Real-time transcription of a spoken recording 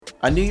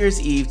On New Year's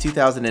Eve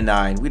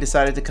 2009, we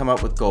decided to come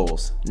up with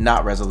goals,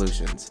 not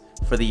resolutions,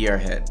 for the year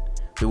ahead.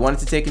 We wanted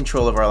to take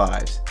control of our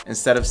lives,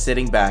 instead of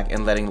sitting back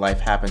and letting life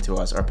happen to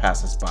us or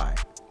pass us by.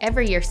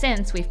 Every year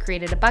since, we've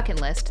created a bucket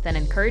list that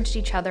encouraged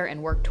each other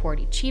and worked toward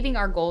achieving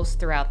our goals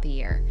throughout the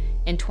year.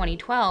 In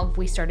 2012,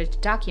 we started to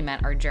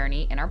document our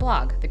journey in our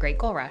blog, The Great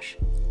Goal Rush.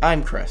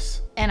 I'm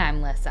Chris. And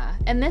I'm Lissa,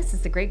 and this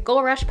is The Great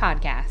Goal Rush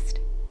Podcast.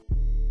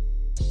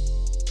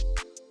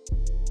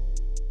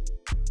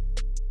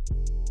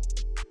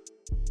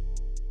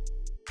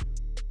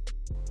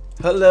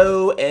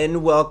 Hello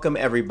and welcome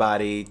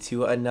everybody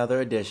to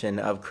another edition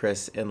of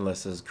Chris and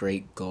Lissa's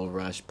Great Goal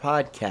Rush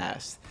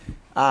Podcast.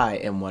 I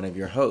am one of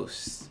your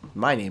hosts.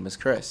 My name is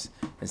Chris,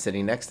 and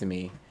sitting next to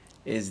me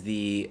is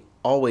the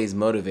always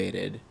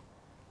motivated,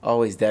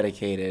 always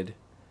dedicated,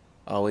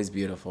 always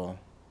beautiful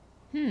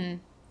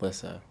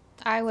Lissa.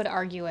 I would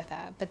argue with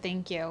that, but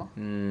thank you.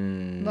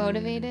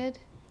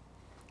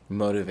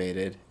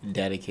 Motivated,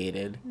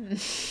 dedicated,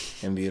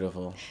 and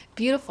beautiful.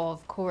 beautiful,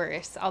 of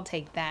course. I'll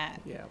take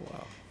that. Yeah,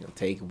 well, you'll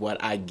take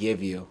what I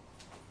give you.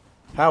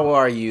 How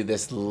are you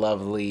this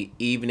lovely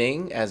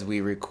evening as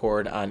we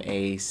record on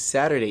a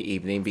Saturday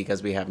evening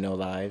because we have no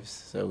lives?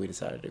 So we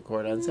decided to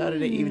record on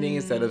Saturday evening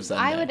instead of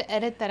Sunday. I would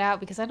edit that out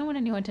because I don't want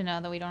anyone to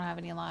know that we don't have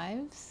any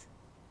lives.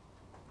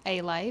 A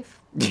life.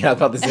 Yeah, I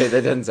was about to say,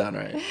 that doesn't sound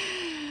right.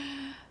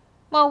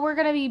 Well, we're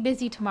going to be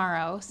busy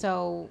tomorrow,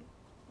 so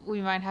we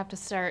might have to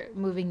start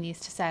moving these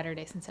to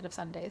Saturdays instead of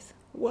Sundays.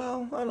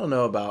 Well, I don't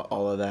know about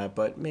all of that,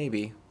 but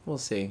maybe. We'll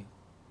see.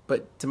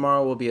 But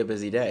tomorrow will be a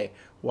busy day.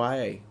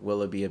 Why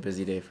will it be a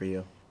busy day for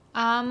you?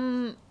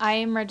 I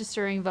am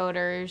registering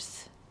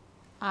voters.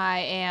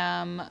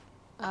 It's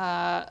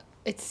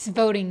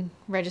voting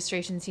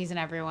registration season,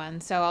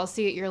 everyone. So I'll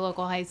see you at your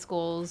local high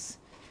schools.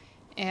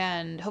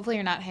 And hopefully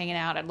you're not hanging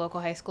out at local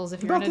high schools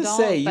if you're an adult. I'm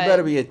about to say, you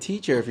better be a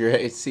teacher if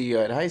you're see you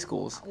at high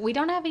schools. We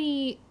don't have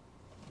any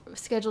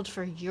scheduled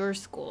for your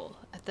school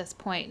at this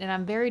point, and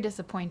I'm very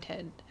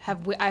disappointed.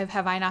 Have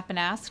I not been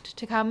asked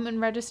to come and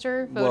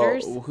register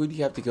voters? Well, who do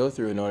you have to go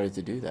through in order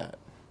to do that?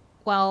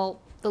 Well,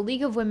 the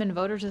League of Women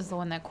Voters is the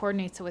one that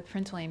coordinates it with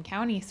Prince William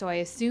County, so I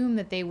assume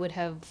that they would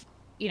have,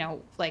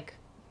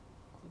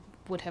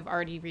 would have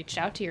already reached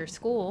out to your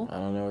school. I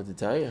don't know what to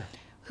tell you.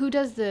 Who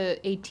does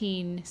the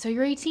 18, so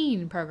you're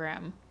 18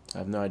 program? I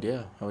have no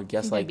idea. I would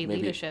guess Maybe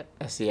maybe leadership.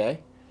 SCA?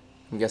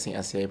 I'm guessing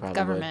SCA probably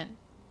Government. would.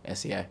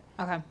 SCA.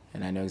 Okay.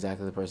 And I know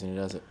exactly the person who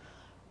does it.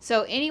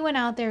 So anyone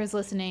out there is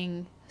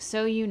listening,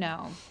 so you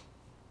know,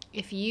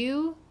 if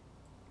you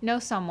know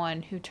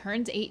someone who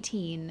turns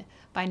 18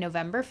 by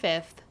November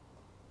 5th,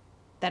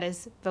 that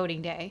is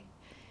voting day,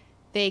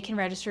 they can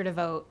register to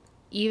vote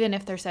even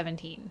if they're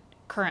 17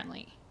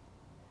 currently.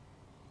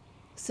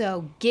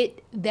 So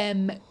get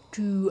them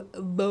to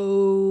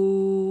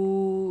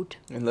vote.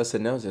 And Lissa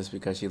knows this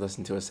because she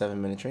listened to a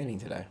 7-minute training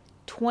today.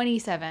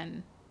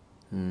 27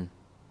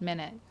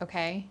 minute,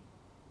 okay?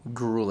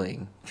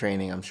 Grueling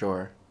training, I'm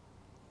sure.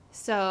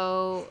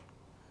 So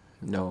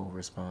No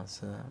response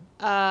to that.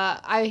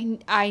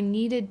 I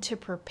needed to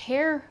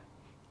prepare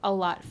a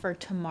lot for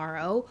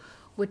tomorrow,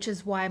 which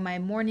is why my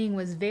morning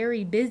was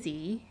very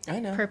busy. I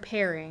know.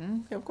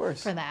 Preparing Yeah, of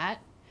course. for that.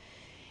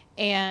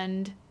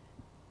 And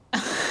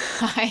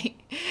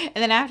and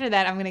then after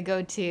that I'm going to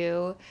go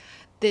to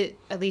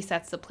at least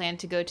that's the plan,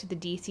 to go to the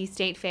DC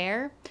State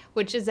Fair,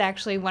 which is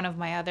actually one of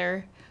my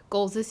other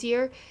goals this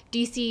year.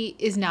 DC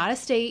is not a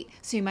state,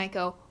 so you might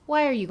go,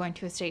 why are you going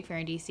to a state fair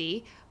in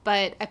DC?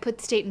 But I put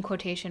state in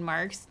quotation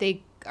marks.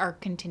 They are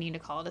continuing to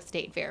call it a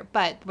state fair.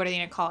 But what are they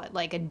going to call it?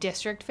 Like a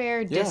district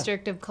fair? Yeah.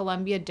 District of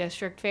Columbia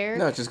District Fair?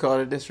 No, just call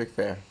it a district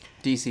fair.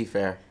 DC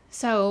fair.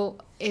 So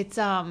it's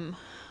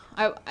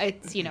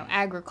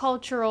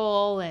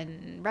agricultural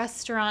and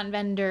restaurant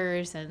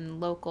vendors and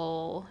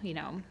local,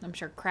 I'm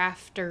sure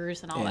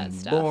crafters and all that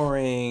stuff.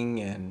 Boring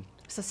and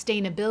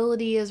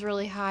Sustainability is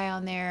really high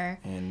on there.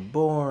 and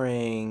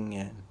boring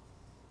and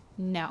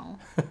No.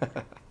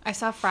 I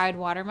saw fried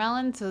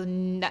watermelon, so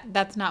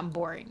that's not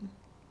boring.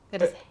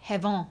 That is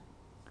heaven.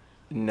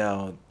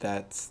 no,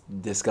 that's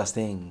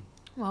disgusting.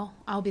 Well,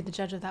 I'll be the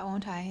judge of that,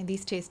 won't I?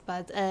 These taste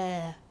buds,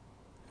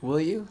 Will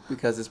you?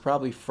 Because it's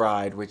probably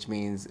fried, which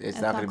means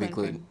it's not going to be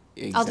gluten.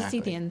 Exactly. I'll just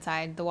eat the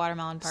inside, the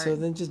watermelon part. So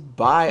then just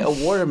buy a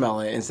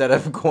watermelon instead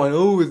of going,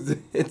 oh,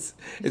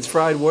 it's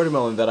fried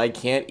watermelon that I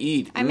can't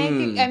eat. I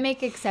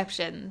make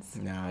exceptions.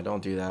 No,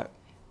 don't do that.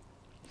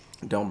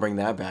 Don't bring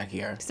that back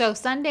here. So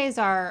Sundays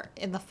are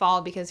in the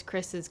fall because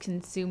Chris is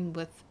consumed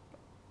with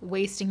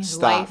wasting his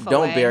life away.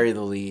 Don't bury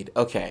the lead.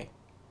 Okay.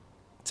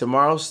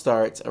 Tomorrow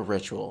starts a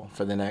ritual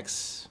for the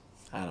next,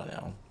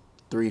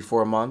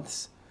 3-4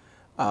 months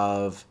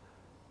of,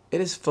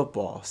 it is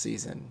football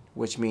season,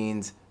 which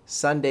means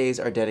Sundays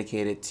are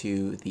dedicated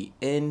to the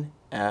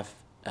NFL.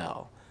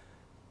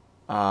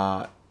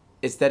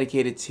 It's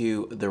dedicated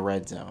to the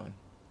Red Zone.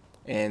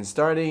 And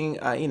starting,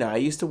 I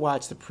used to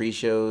watch the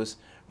pre-shows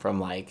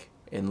from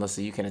and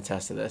Lisa, you can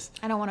attest to this.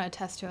 I don't want to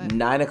attest to it.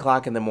 9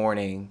 o'clock in the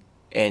morning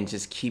and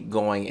just keep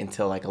going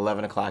until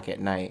 11 o'clock at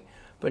night.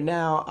 But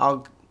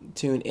now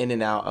tune in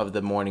and out of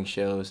the morning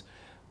shows,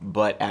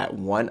 but at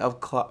 1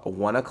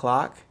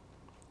 o'clock,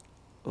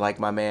 like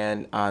my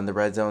man on the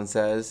Red Zone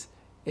says,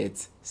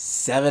 it's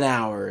 7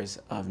 hours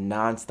of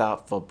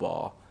nonstop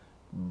football.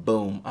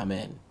 Boom, I'm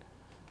in.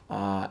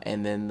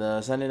 And then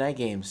the Sunday night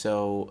game.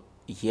 So,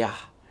 yeah,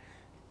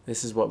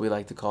 this is what we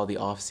like to call the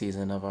off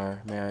season of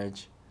our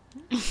marriage.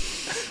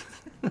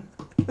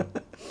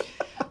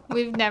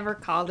 We've never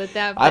called it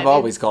that. I've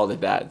always called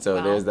it that, so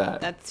well, there's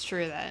that. That's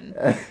true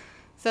then.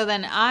 So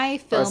then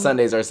Our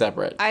Sundays are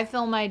separate. I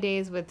fill my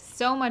days with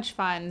so much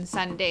fun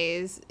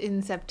Sundays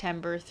in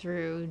September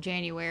through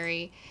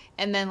January.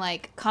 And then,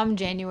 like, come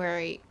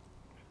January,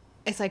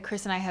 it's like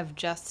Chris and I have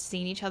just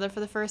seen each other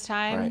for the first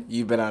time. Right.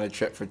 You've been on a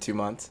trip for 2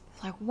 months.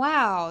 Like,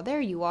 wow,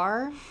 there you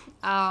are.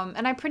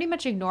 And I pretty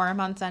much ignore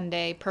him on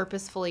Sunday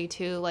purposefully,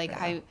 too. Like,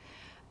 Yeah.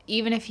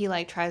 even if he,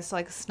 like, tries to,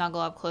 like, snuggle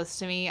up close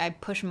to me, I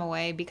push him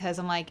away because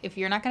I'm like, if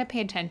you're not going to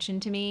pay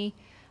attention to me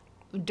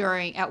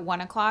at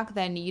 1 o'clock,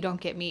 then you don't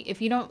get me.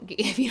 If you don't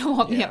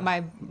want me at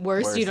my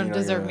worst, you don't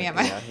deserve me at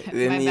my, at my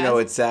Then, best.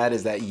 what's sad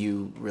is that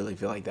you really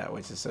feel like that,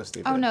 which is so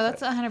stupid. Oh, no,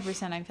 that's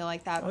 100% I feel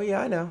like that. Oh, yeah,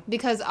 I know.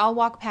 Because I'll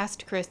walk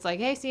past Chris like,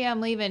 hey, see,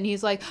 I'm leaving.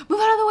 He's like, move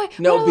out of the way.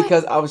 No,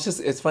 because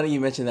it's funny you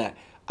mentioned that.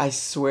 I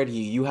swear to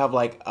you, you have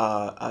like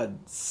a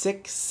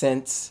sixth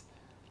sense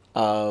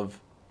and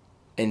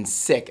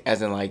sick,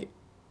 as in like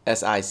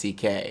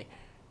SICK,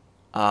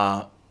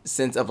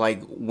 sense of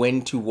like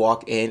when to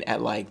walk in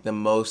at like the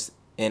most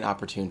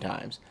inopportune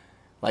times.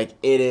 Like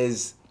it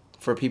is,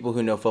 for people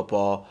who know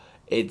football,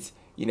 it's,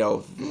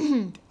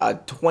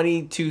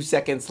 22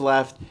 seconds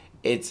left.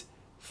 It's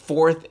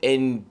 4th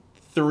and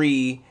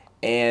 3,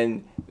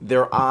 and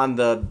they're on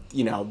the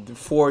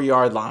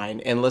 4-yard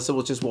line, and Alyssa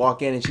will just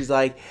walk in and she's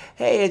like,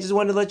 hey, I just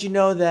wanted to let you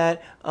know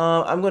that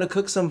I'm going to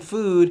cook some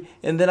food,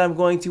 and then I'm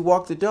going to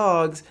walk the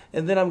dogs,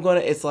 and then I'm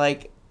going to, it's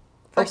like,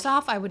 First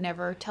off, I would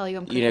never tell you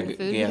I'm cooking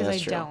food because I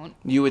don't.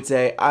 You would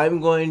say,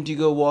 I'm going to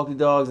go walk the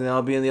dogs and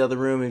I'll be in the other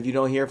room. If you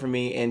don't hear from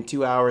me in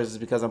 2 hours, it's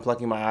because I'm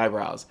plucking my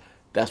eyebrows.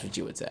 That's what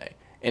you would say.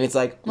 And it's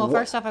like... Well,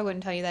 first off, I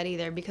wouldn't tell you that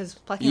either because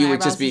plucking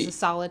eyebrows is a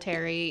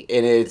solitary,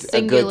 and it's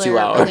singular, a good 2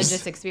 hours.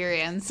 Religious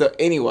experience. So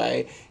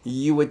anyway,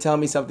 you would tell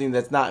me something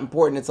that's not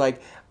important. It's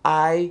like,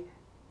 I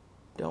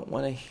don't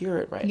want to hear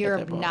it right. You're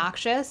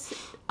obnoxious.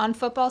 On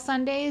football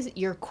Sundays,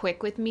 you're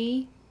quick with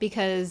me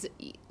because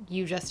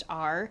you just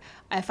are.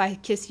 If I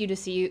kiss you to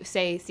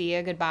say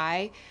you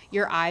goodbye,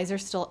 your eyes are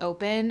still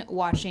open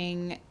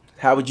watching...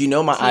 How would you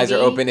know my eyes are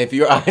open if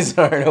your eyes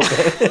aren't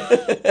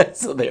open?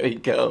 So there you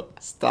go.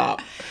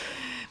 Stop.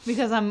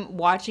 Because I'm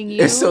watching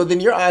you. So then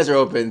your eyes are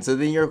open. So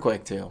then you're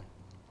quick too.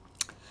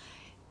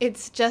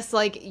 It's just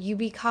like you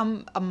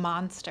become a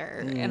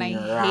monster, and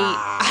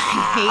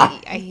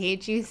I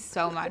hate you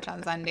so much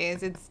on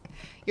Sundays.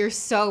 You're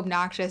so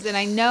obnoxious, and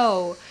I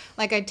know,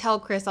 like I tell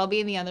Chris, I'll be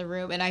in the other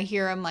room, and I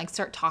hear him like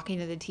start talking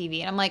to the TV,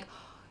 and I'm like,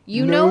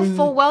 you know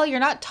full well you're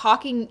not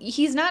talking.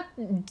 He's not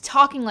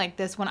talking like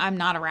this when I'm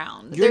not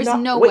around. There's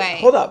no way.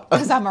 Hold up,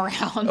 because I'm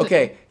around.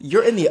 Okay,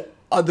 you're in the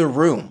other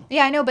room.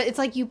 Yeah, I know, but it's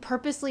like you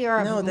purposely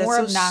are more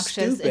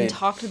obnoxious and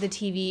talk to the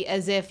TV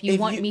as if you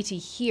want me to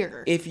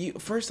hear.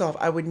 First off,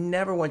 I would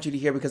never want you to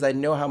hear because I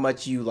know how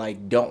much you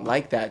like don't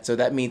like that. So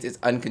that means it's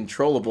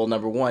uncontrollable,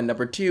 number one.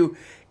 Number two,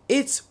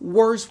 it's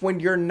worse when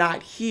you're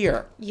not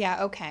here.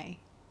 Yeah, okay.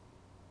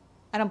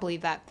 I don't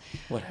believe that.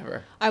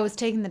 Whatever. I was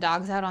taking the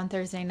dogs out on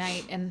Thursday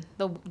night, and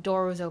the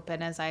door was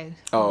open as I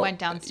went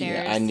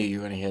downstairs. Yeah, I knew you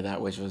were going to hear that,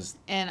 which was...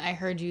 And I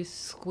heard you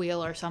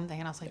squeal or something,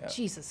 and I was like,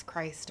 Jesus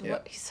Christ. Yeah.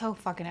 He's so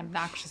fucking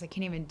obnoxious. I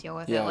can't even deal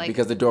with it. Yeah,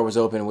 because the door was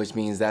open, which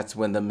means that's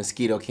when the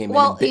mosquito came in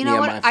and bit me on my Well,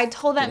 you know what? I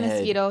told that head.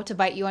 mosquito to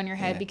bite you on your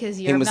head because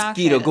you're hey, obnoxious.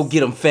 Mosquito, go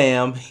get him,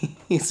 fam.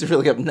 He's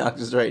really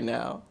obnoxious right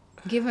now.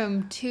 Give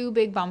him 2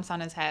 big bumps on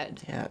his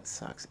head. Yeah, it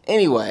sucks.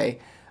 Anyway,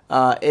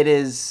 it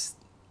is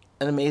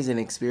an amazing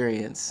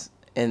experience.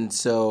 And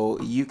so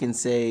you can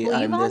say Will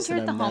you I'm this volunteer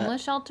and at the I'm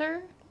homeless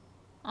shelter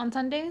on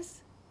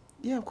Sundays?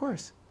 Yeah, of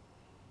course.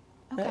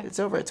 Okay. It's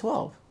over at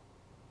 12.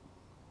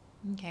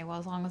 Okay, well,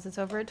 as long as it's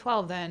over at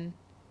 12, then.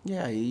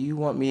 Yeah, you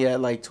want me at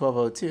like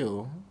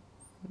 12:02.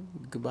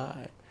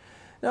 Goodbye.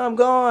 No, I'm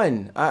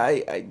gone.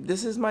 I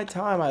this is my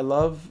time. I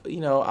love,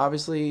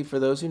 obviously for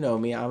those who know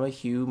me, I'm a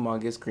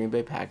humongous Green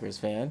Bay Packers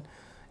fan.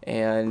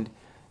 And,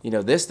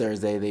 this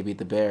Thursday they beat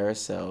the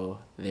Bears, so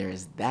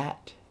there's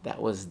that. That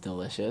was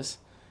delicious.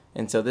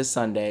 And so this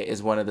Sunday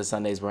is one of the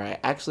Sundays where I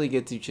actually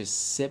get to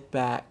just sit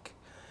back,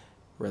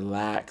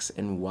 relax,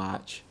 and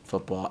watch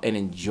football and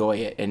enjoy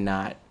it and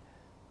not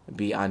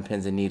be on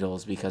pins and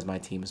needles because my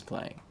team is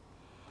playing.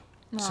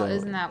 Well, So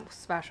isn't that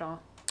special?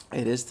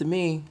 it is to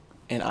me,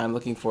 and I'm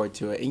looking forward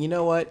to it. And you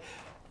know what?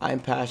 I'm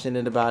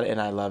passionate about it,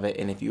 and I love it.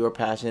 And if you are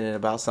passionate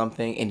about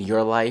something in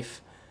your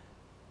life,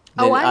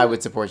 then I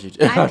would support you.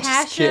 I'm just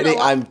passionate kidding.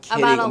 I'm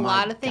kidding. about a Oh my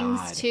lot of things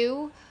God.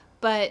 too,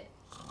 but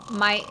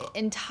my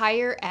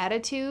entire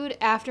attitude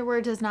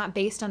afterwards is not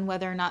based on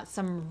whether or not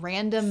some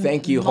random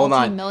Thank you. Hold on.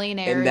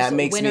 multi-millionaires And that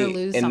makes win or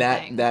lose and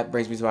something. that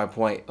brings me to my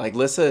point. Like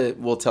Lissa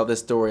will tell this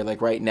story like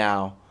right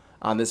now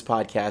on this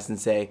podcast and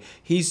say,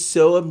 he's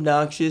so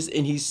obnoxious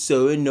and he's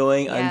so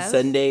annoying on Yes.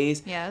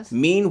 Sundays. Yes.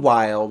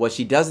 Meanwhile, what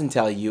she doesn't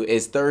tell you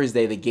is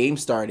Thursday, the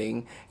game's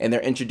starting, and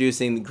they're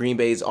introducing Green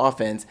Bay's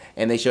offense,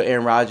 and they show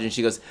Aaron Rodgers, and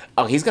she goes,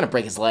 oh, he's going to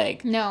break his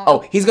leg. No. Oh,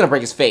 he's going to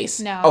break his face.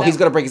 No, Oh, he's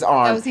going to break his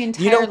arm. that was the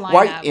Do you know entire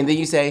why? lineup. And then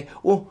you say,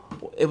 well,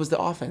 it was the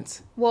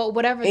offense. Well,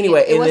 whatever.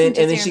 Anyway, it wasn't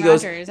and then just she Aaron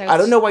goes, Rodgers. I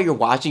don't know why you're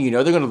watching. You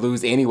know they're going to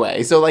lose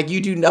anyway. So, like,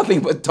 you do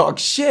nothing but talk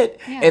shit.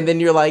 Yeah. And then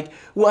you're like,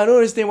 well, I don't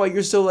understand why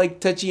you're so, like,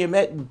 touchy and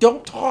met.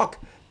 Don't talk.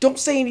 Don't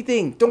say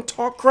anything. Don't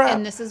talk crap.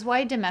 And this is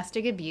why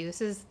domestic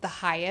abuse is the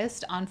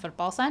highest on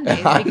football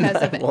Sundays I'm because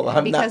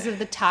not- of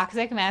the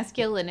toxic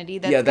masculinity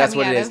that's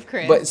coming out of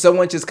Chris. But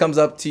someone just comes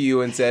up to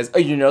you and says, oh,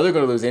 you know they're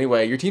going to lose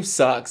anyway. Your team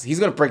sucks. He's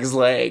going to break his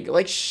leg.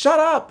 Like, shut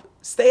up.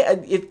 Stay.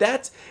 If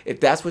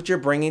that's what you're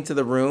bringing to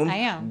the room, I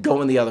am.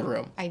 Go in the other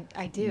room.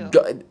 I do.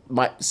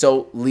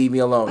 So leave me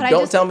alone. But I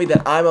Don't just- tell me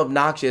that I'm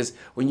obnoxious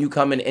when you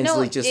come and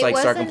instantly just it like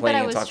start wasn't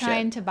complaining that and I was talk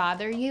trying shit. to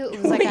bother you.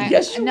 It was like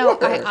Yes, you I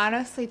were.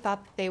 honestly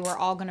thought that they were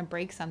all going to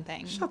break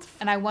something,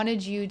 and I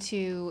wanted you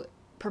to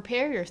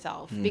prepare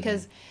yourself Mm-hmm.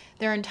 because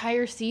their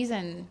entire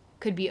season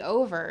could be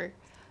over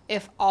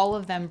if all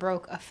of them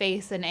broke a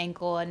face, an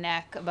ankle, a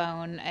neck, a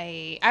bone.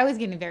 I was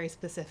getting very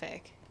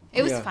specific.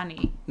 It was Yeah.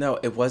 funny. No,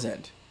 it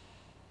wasn't.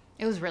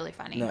 It was really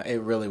funny. No, it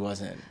really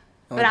wasn't.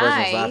 The But only person who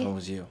was I laughing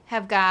was you.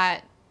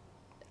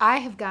 I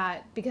have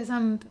got because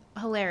I'm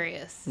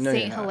hilarious. No,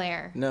 Saint you're not.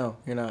 Hilaire, No,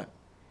 you're not.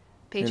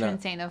 patron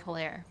not. saint of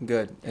Hilaire.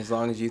 Good. As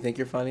long as you think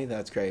you're funny,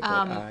 that's great. But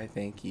Um, I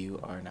think you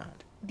are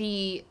not.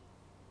 The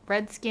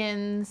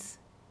Redskins,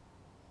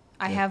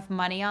 I Yeah. have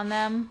money on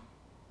them.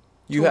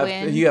 You to have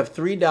win. you have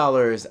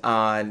 $3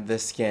 on the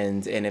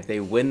Skins, and if they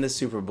win the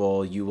Super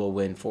Bowl, you will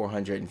win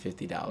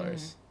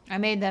 $450. I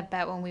made that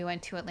bet when we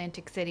went to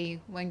Atlantic City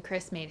when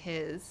Chris made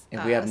his.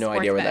 And we have no sports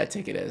idea where bet. that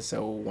ticket is.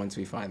 So once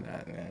we find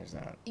that, there's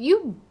not.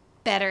 You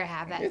better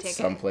have that It's ticket.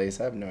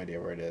 someplace. I have no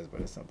idea where it is, but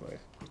it's someplace.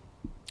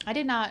 I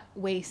did not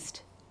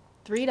waste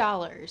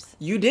 $3.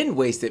 You didn't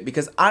waste it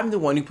because I'm the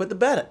one who put the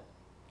bet.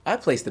 I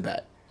placed the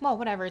bet. Well,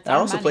 whatever. It's I our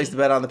also money. placed the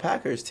bet on the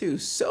Packers too.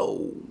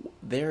 So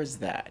there's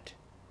that.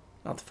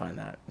 I'll have to find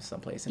that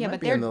someplace. It Yeah, might but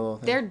be in the little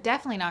thing. they're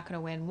definitely not going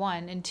to win.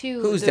 One and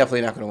two. Who's the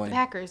definitely not going to win?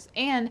 Packers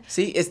and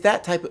See, it's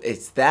that type of.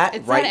 It's that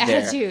It's right that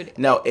there. attitude.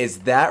 No, it's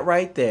that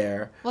right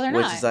there. Well, they're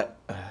which not. is like.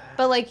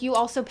 but like you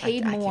also I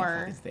paid can't more.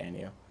 fucking stand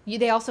you.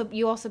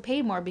 You also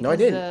paid more because No, I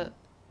didn't.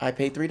 I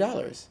paid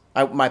 $3.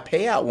 My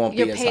payout won't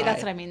your be as pay. high.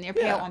 That's what I mean. Your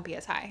payout Yeah. won't be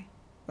as high.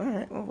 All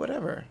right, well,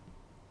 whatever.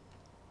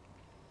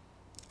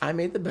 I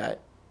made the bet.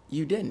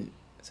 You didn't.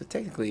 So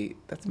technically,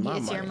 that's my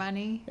It's money. your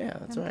money. Yeah,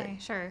 that's okay,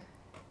 right. Sure.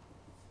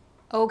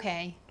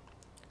 Okay.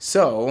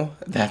 So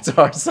that's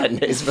our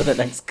Sundays for the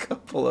next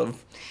couple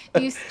of.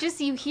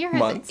 You hear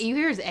Months.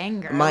 his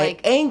anger. My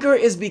like anger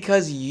is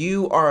because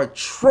you are a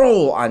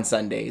troll on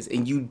Sundays,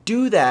 and you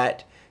do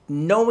that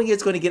knowing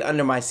it's going to get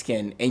under my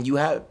skin, and you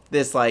have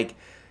this like,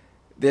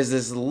 there's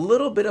this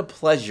little bit of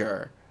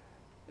pleasure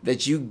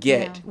that you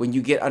get Yeah. when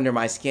you get under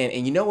my skin,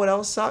 and you know what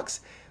else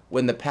sucks?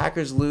 When the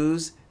Packers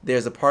lose,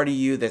 there's a part of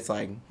you that's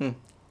like,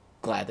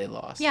 glad they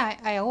lost. yeah,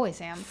 I always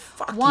am.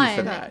 Fuck you One,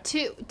 for that.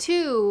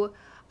 two.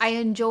 I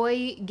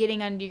enjoy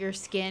getting under your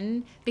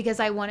skin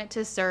because I want it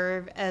to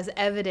serve as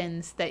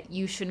evidence that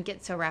you shouldn't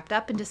get so wrapped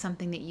up into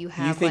something that you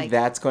have. You think like,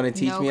 that's going to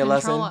teach no me a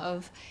lesson? control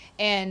of,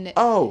 and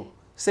Oh,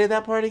 say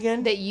that part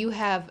again. that you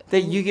have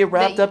That you get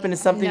wrapped that up into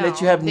something that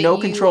you no, have no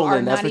control are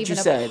in. That's not what you even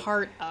a said.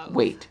 Part of.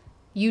 Wait,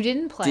 You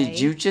didn't play. did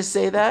you just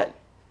say that?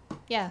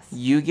 Yes.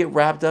 You get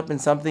wrapped up in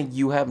something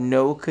you have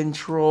no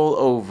control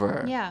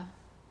over. Yeah.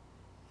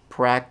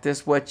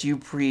 Practice what you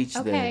preach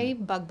Okay,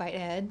 then. bug bite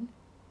head.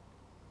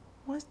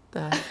 What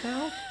the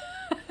hell?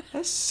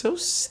 That's so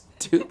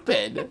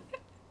stupid.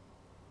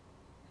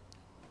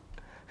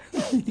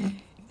 That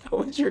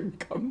was your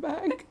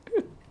comeback?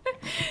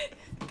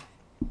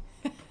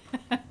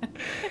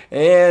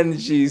 And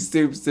she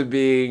stoops to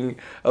being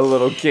a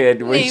little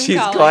kid when Name she's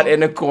calling. caught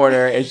in a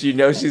corner and she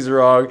knows she's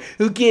wrong.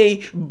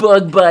 Okay,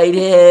 bug bite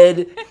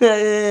head.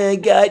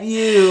 Got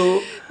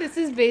you. This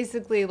is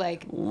basically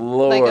like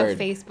Lord. a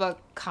Facebook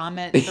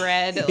comment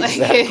thread, like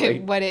Exactly.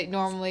 what it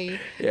normally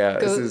Yeah,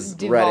 this goes is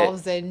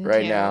devolves Reddit into.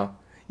 right now.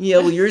 Yeah,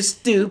 well, you're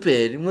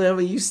stupid. Well,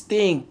 you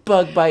stink,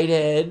 bug bite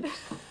head.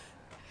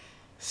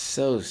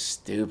 So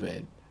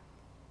stupid.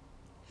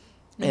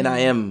 And I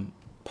am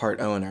part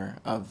owner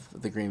of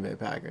the Green Bay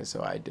Packers,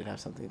 so I did have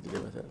something to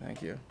do with it.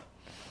 Thank you.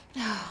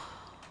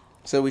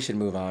 So we should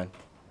move on.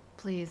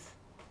 Please.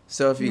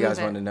 So if you Move guys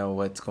it. want to know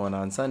what's going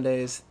on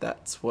Sundays,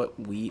 that's what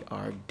we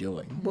are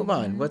doing. Move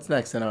on. What's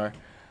next in our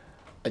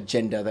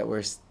agenda that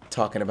we're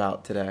talking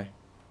about today?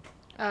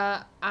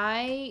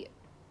 I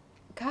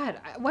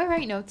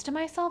write notes to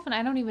myself and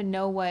I don't even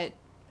know what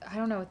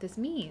this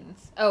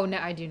means. Oh, no,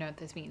 I do know what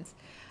this means.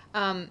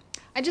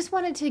 I just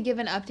wanted to give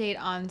an update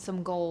on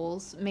some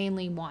goals,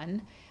 mainly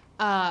one,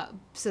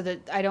 so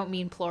that I don't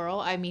mean plural,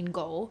 I mean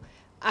goal.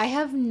 I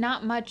have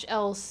not much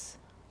else.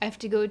 I have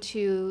to go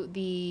to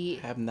the...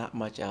 Have not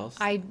much else.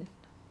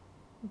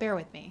 Bear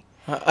with me.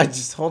 I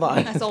just hold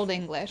on. That's old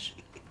English.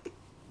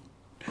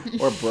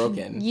 or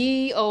broken.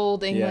 Ye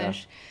old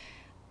English. Yeah.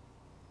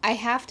 I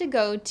have to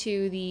go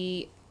to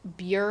the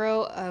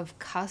Bureau of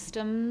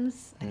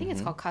Customs. I think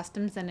it's called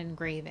Customs and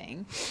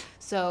Engraving.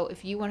 So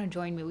if you want to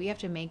join me, we have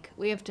to make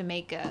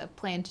a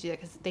plan to do that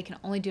because they can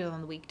only do it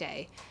on the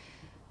weekday.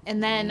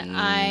 And then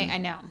I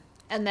know.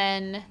 And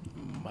then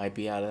might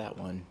be out of that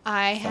one.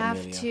 I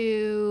have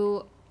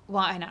to.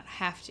 Well, I don't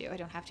have to,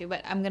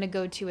 but I'm going to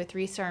go to a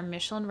 3-star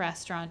Michelin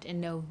restaurant in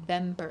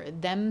November.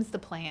 Them's the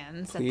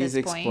plans at this point. Please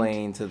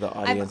explain to the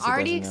audience. I've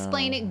already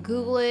explained it.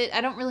 Google it.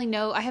 I don't really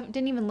know.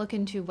 didn't even look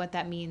into what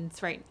that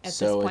means right at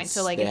this point.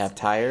 So like, they have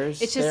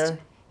tires. It's just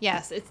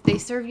yes. They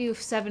serve you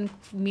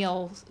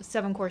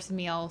 7-course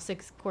meal,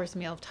 6-course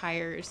meal of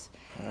tires.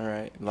 All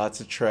right,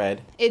 lots of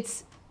tread.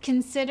 It's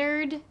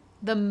considered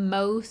the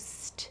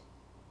most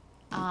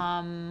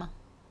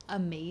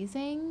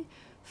amazing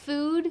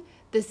food.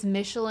 This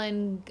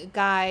Michelin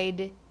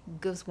guide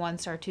goes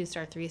 1-star,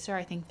 2-star, 3-star.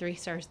 I think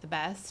 3-star is the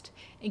best.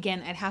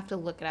 Again, I'd have to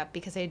look it up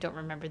because I don't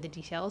remember the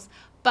details.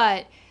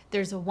 But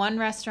there's one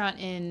restaurant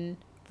in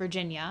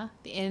Virginia,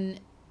 in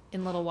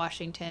Little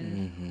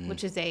Washington,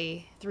 which is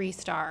a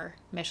 3-star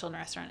Michelin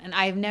restaurant. And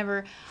I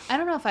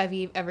don't know if I've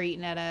ever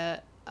eaten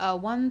at a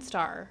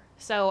 1-star.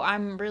 So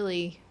I'm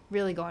really,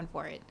 really going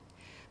for it.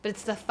 But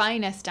it's the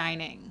finest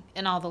dining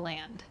in all the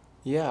land.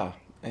 Yeah.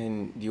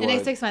 And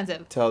it's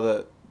expensive. Tell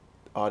the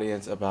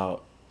audience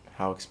about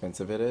how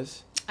expensive it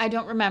is? I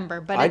don't remember,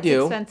 but it's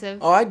expensive.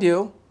 Oh, I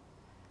do.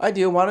 Why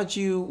don't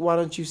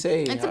you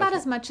say? It's about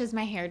as much as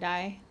my hair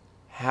dye.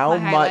 How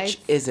much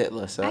is it,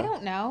 Lissa? I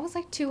don't know. It was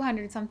like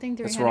 200 something,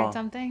 300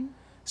 something.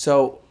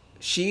 So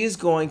she is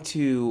going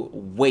to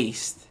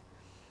waste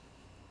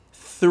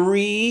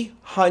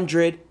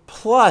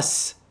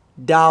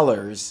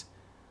 $300+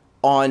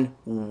 on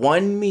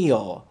one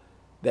meal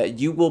that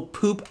you will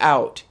poop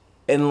out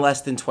in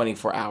less than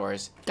 24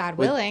 hours. God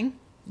willing,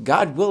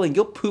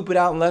 you'll poop it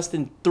out in less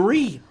than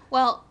 3.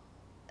 Well,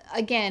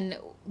 again,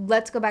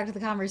 let's go back to the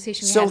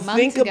conversation we had months ago. So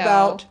think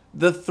about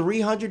the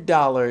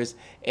 $300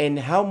 and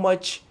how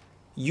much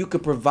you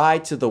could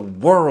provide to the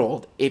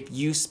world if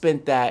you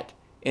spent that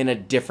in a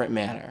different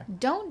manner.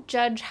 Don't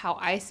judge how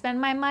I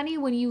spend my money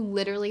when you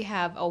literally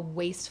have a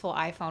wasteful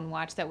iPhone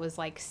watch that was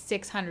like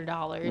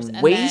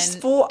 $600.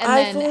 Wasteful iPhone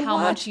watch? And then how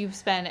much you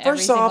spend every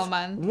single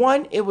month.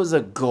 One, it was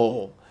a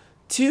goal.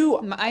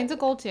 2, mine's a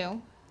goal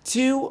too.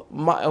 2,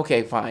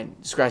 okay, fine.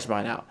 Scratch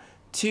mine out.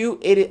 2,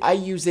 I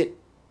use it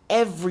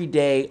every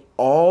day,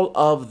 all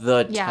of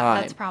the time. Yeah,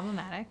 that's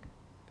problematic.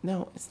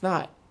 No, it's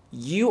not.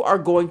 You are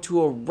going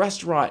to a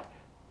restaurant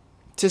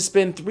to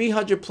spend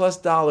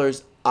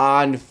 $300+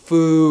 on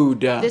food.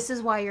 This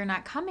is why you're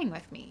not coming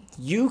with me.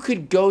 You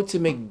could go to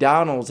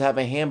McDonald's, have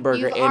a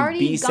hamburger, and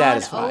be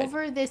satisfied. You've already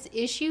gone over this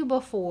issue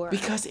before.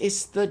 Because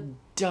it's the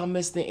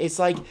dumbest thing. It's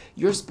like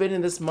you're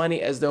spending this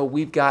money as though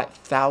we've got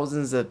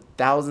thousands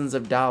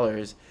of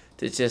dollars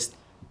to just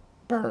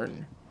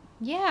burn.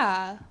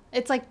 Yeah.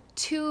 It's like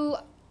 2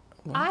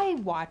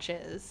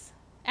 iWatches.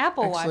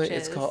 Apple watches.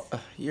 It's called...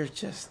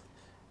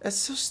 That's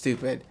so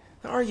stupid.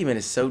 The argument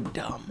is so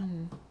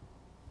dumb.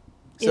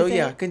 So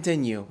yeah,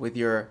 continue with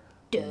your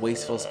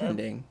wasteful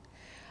spending.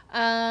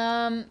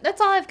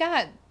 That's all I've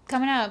got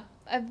coming up.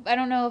 I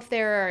don't know if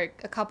there are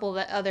a couple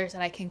of others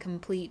that I can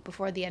complete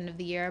before the end of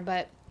the year,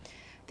 but I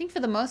think for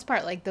the most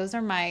part, like that's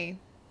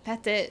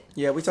it.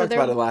 Yeah, we talked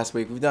about it last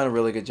week. We've done a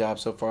really good job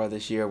so far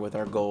this year with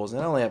our goals,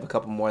 and I only have a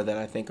couple more that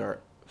I think are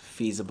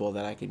feasible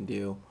that I can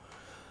do.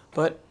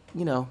 But,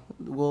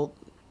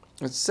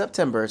 it's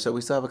September, so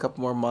we still have a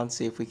couple more months,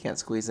 see if we can't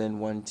squeeze in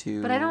 1,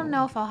 2. But I don't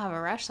know if I'll have a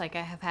rush like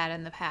I have had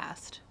in the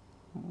past.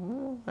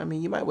 Well, I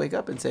mean, you might wake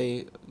up and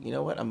say, you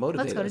know what, I'm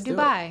motivated. Let's go to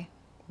Dubai.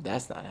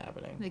 That's not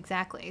happening.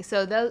 Exactly.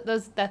 So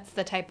that's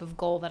the type of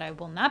goal that I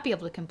will not be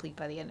able to complete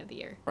by the end of the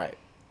year. Right.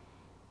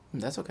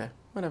 That's okay.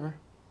 Whatever.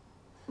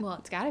 Well,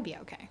 it's got to be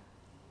okay.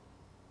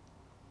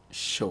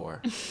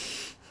 Sure.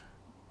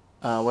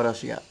 What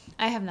else you got?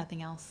 I have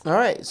nothing else. All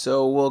right.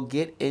 So we'll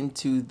get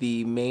into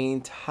the main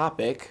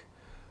topic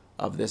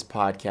of this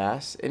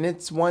podcast. And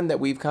it's one that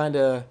we've kind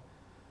of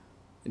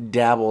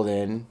dabbled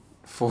in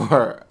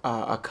for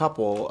a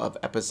couple of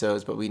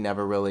episodes, but we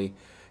never really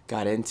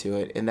got into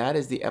it. And that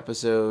is the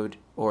episode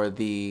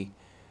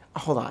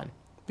hold on.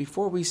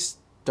 Before we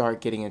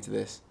start getting into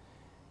this,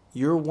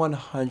 you're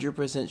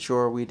 100%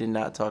 sure we did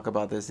not talk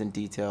about this in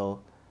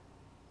detail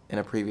in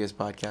a previous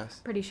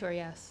podcast? Pretty sure,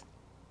 yes.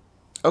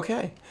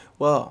 Okay.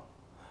 Well,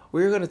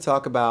 we're going to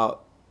talk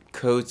about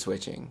code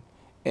switching.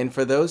 And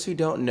for those who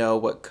don't know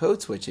what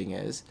code switching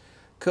is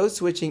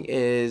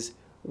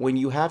when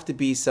you have to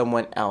be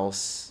someone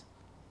else,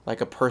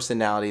 like a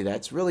personality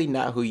that's really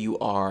not who you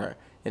are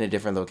in a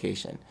different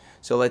location.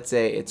 So let's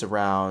say it's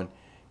around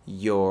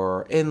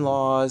your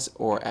in-laws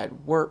or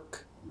at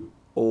work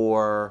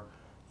or,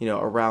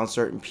 around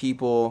certain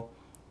people.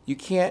 You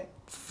can't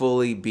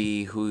fully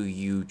be who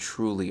you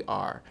truly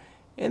are.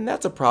 And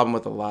that's a problem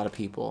with a lot of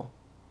people.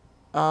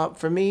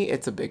 For me,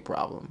 it's a big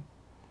problem.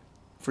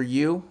 For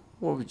you,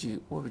 what would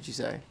you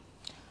say?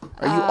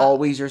 Are you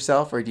always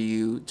yourself, or do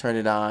you turn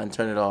it on,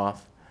 turn it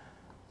off?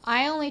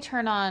 I only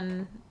turn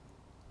on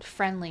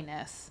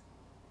friendliness.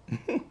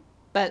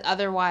 But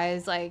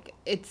otherwise, like,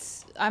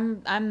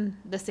 I'm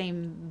the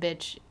same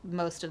bitch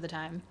most of the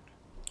time.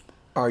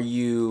 Are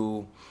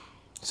you,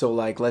 so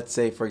like, let's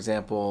say, for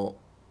example,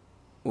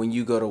 when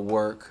you go to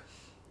work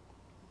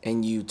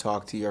and you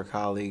talk to your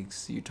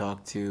colleagues, you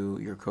talk to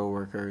your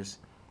coworkers,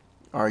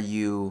 are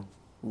you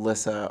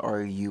Lissa or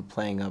are you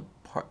playing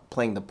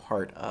the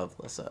part of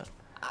Lissa?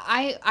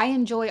 I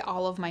enjoy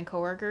all of my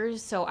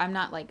coworkers, so I'm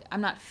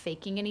not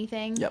faking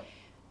anything. Yep.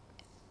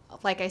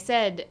 Like I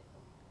said,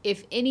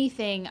 if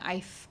anything,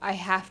 I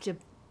have to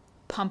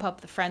pump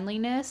up the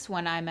friendliness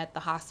when I'm at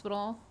the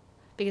hospital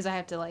because I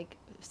have to like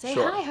say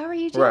Sure. hi, how are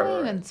you doing,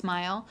 Right. and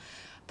smile.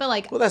 But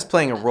like, Well, that's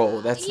playing a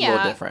role. That's a little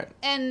yeah, different.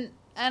 and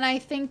I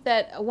think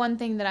that one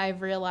thing that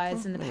I've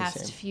realized in the Let me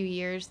past see. few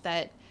years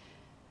that,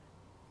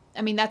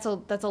 I mean, that's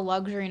a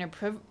luxury and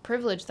a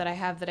privilege that I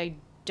have, that I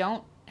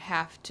don't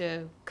have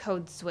to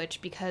code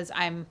switch because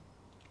I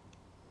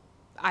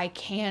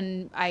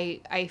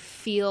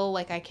feel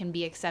like I can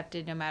be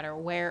accepted no matter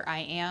where I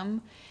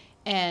am.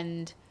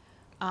 And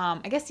I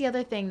guess the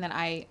other thing that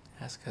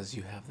That's because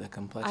you have the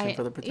complexion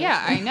for the protection.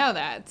 yeah, I know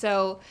that.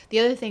 So the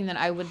other thing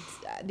that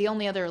the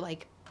only other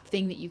like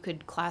thing that you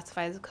could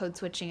classify as code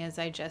switching is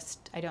I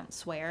don't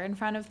swear in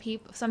front of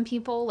some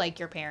people, like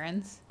your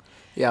parents.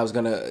 Yeah,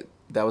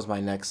 that was my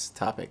next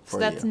topic for So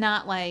that's you.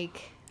 not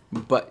like,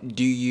 But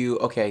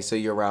okay, so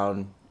you're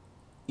around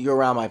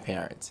my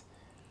parents.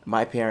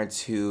 My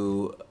parents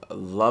who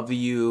love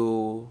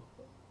you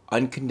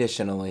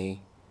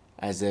unconditionally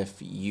as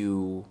if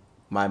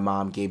my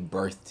mom gave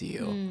birth to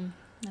you.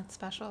 that's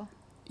special.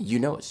 You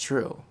know it's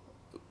true.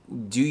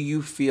 Do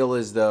you feel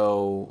as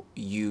though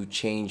you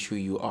change who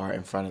you are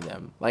in front of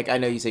them? Like, I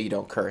know you say you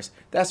don't curse.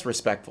 That's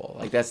respectful.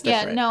 Like, that's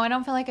different. Yeah, no, I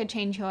don't feel like I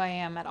change who I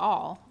am at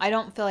all. I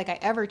don't feel like I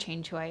ever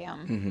change who I am.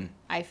 Mm-hmm.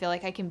 I feel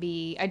like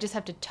I just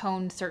have to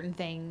tone certain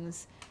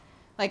things.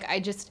 Like,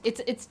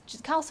 it's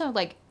just also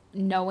like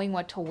knowing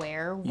what to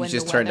wear when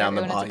just the turn weather, down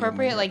the when it's volume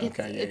appropriate. when Like,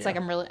 you're- it's like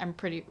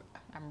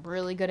I'm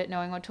really good at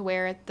knowing what to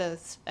wear at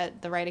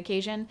the right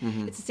occasion.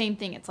 Mm-hmm. It's the same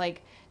thing. It's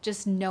like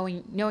just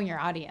knowing your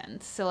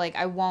audience. So like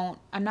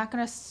I'm not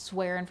going to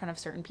swear in front of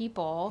certain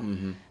people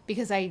Mm-hmm.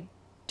 because I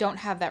don't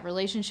have that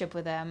relationship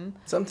with them.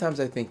 Sometimes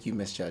I think you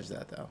misjudge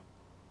that, though.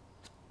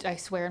 I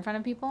swear in front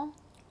of people.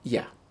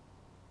 Yeah.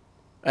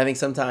 I think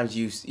sometimes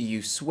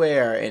you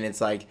swear and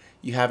it's like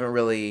you haven't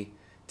really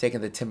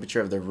taken the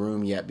temperature of the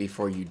room yet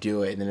before you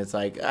do it, and then it's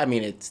like, I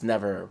mean, it's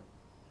never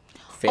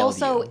failed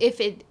Also, you.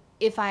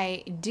 if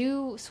I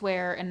do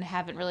swear and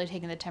haven't really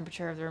taken the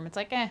temperature of the room, it's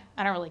like, I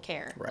don't really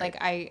care. Right. Like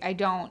I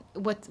don't.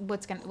 What's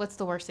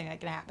the worst thing that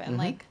can happen? Mm-hmm.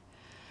 Like,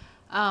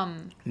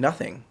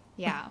 Nothing.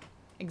 yeah,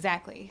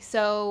 exactly.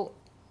 So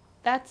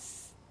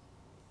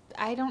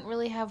I don't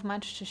really have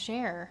much to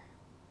share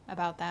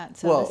about that.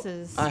 So Well, this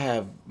is. I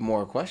have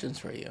more questions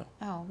for you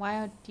Oh,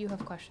 why do you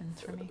have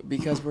questions for me?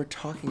 because we're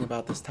talking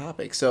about this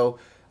topic. So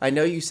I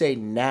know you say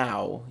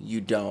now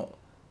you don't,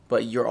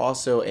 but you're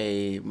also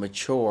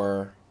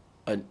you're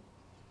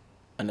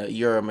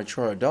a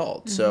mature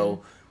adult. Mm-hmm.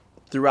 So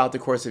throughout the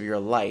course of your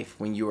life,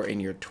 when you were in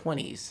your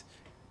 20s,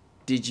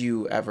 did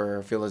you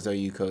ever feel as though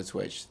you code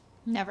switched?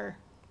 Never.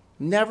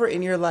 Never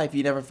in your life,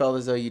 you never felt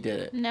as though you did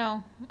it.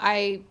 No,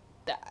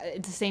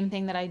 it's the same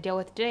thing that I deal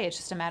with today. It's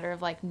just a matter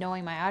of like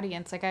knowing my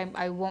audience. Like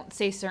I won't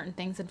say certain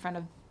things in front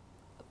of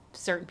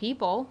certain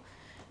people,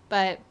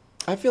 but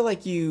I feel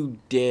like you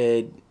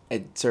did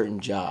at certain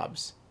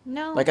jobs.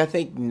 no. Like, I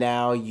think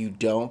now you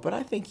don't, but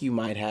I think you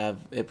might have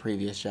at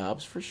previous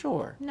jobs for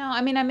sure. No,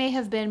 I mean I may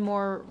have been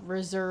more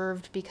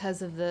reserved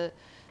because of the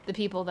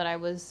people that I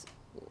was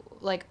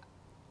like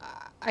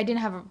I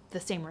didn't have the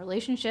same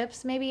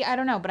relationships maybe, I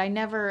don't know, but I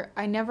never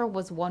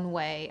was one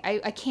way.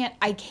 I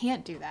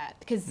can't do that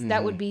because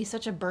that would be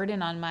such a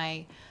burden on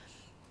my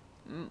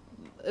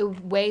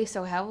weigh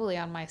so heavily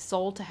on my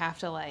soul to have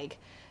to like,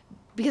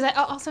 because I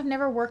also have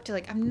never worked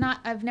like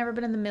I've never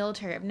been in the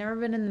military. I've never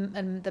been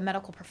in the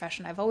medical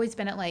profession. I've always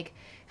been at like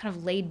kind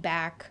of laid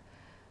back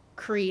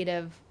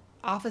creative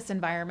office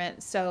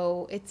environment.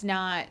 So it's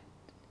not,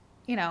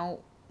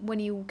 when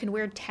you can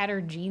wear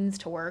tattered jeans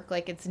to work,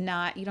 like it's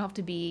not, you don't have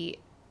to be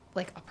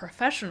like a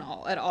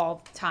professional at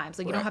all times.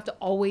 Like you don't Right. have to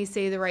always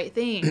say the right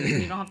things.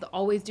 You don't have to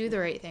always do the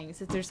right things.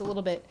 There's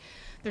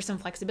some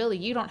flexibility.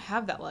 You don't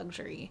have that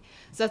luxury.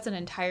 So that's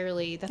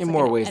that's In like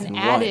more ways an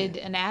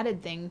than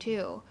added thing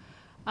too.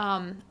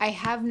 I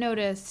have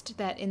noticed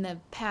that in the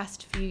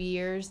past few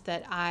years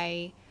that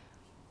I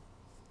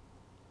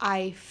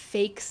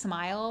fake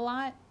smile a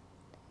lot.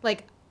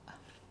 Like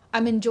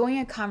I'm enjoying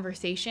a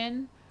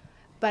conversation,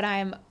 but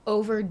I'm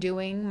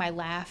overdoing my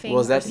laughing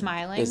Well, is or that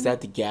smiling. is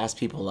that to gas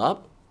people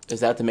up? Is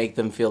that to make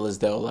them feel as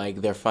though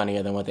like they're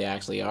funnier than what they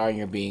actually are and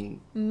you're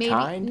being Maybe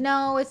kind?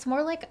 no, it's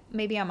more like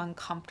maybe I'm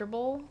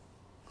uncomfortable.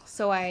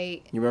 So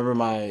You remember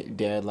my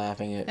dad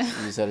laughing at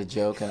you said a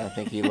joke and I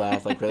think he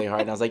laughed like really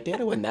hard and I was like, Dad,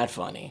 it wasn't that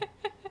funny.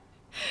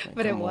 Like,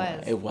 But it come on.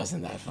 was. It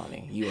wasn't that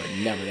funny. You were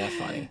never that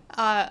funny.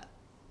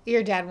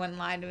 Your dad wouldn't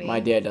lie to me. My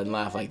dad doesn't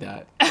laugh like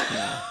that.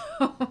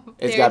 No. It's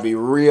There's- got to be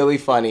really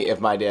funny if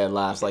my dad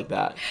laughs like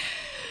that.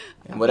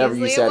 And whatever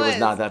you Obviously it said was was.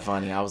 not that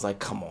funny. I was like,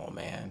 come on,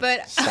 man.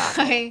 But Stop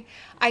it.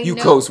 I You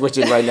know. code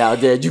switching right now,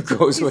 Dad. You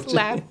code He's switching.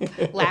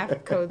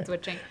 laugh code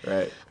switching.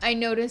 Right. I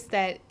noticed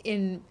that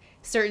in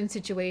certain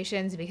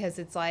situations, because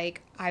it's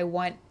like I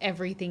want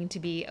everything to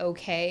be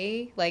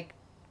okay, like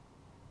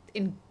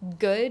in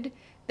good,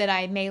 that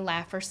I may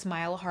laugh or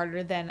smile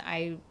harder than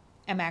I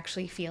am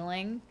actually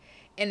feeling.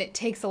 And it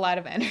takes a lot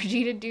of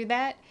energy to do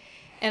that.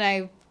 And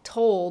I've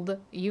told,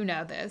 you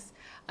know this,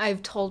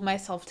 I've told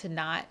myself to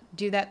not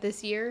do that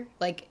this year.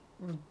 Like,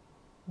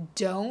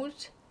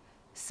 don't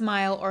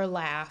smile or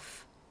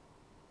laugh.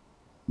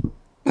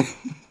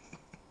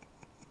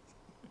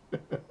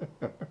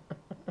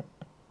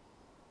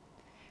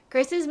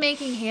 Chris is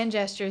making hand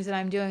gestures and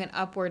I'm doing an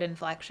upward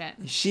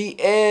inflection. She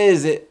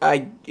is.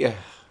 Yeah.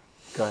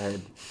 Go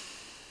ahead.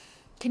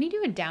 Can you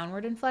do a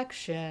downward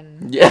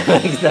inflection? Yeah,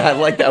 I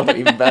like that one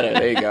even better.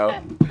 There you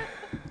go.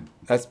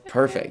 That's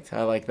perfect.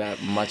 I like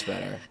that much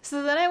better.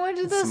 So then I went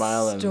to the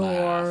Smile and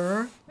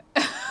store.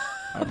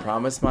 I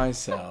promised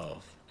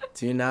myself,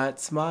 do not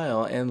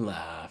smile and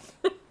laugh.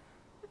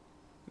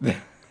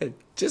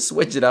 Just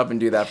switch it up and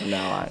do that from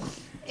now on.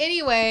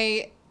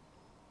 Anyway,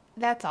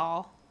 that's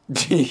all.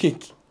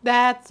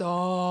 That's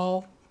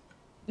all.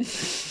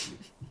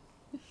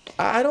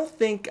 I don't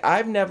think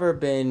I've never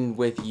been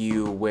with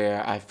you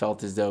where I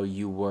felt as though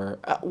you were.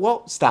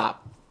 Well,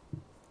 stop.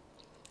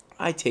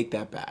 I take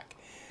that back.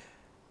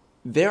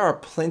 There are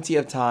plenty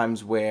of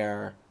times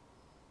where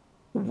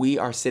we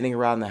are sitting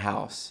around the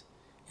house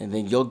and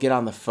then you'll get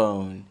on the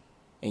phone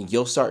and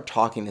you'll start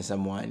talking to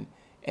someone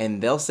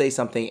and they'll say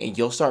something and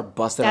you'll start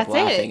busting up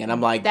laughing. And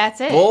I'm like, that's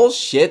it.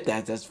 Bullshit,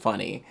 that's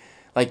funny.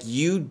 Like,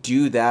 you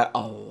do that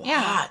a lot.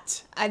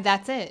 Yeah,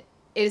 that's it.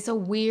 It's a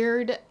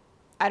weird,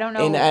 I don't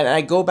know. And I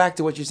go back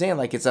to what you're saying,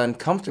 like, it's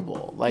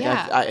uncomfortable. Like,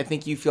 Yeah. I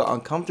think you feel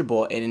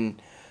uncomfortable,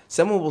 and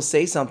someone will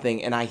say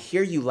something, and I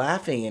hear you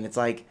laughing, and it's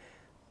like,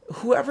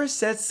 whoever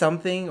said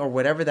something or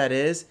whatever that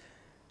is,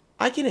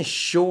 I can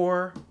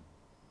assure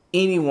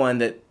anyone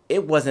that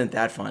it wasn't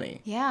that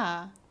funny.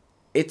 Yeah.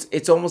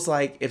 It's almost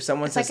like if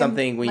someone says like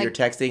something when you're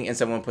texting and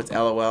someone puts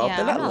LOL, Yeah,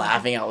 they're not I'm not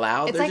laughing out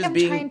loud. It's They're like just I'm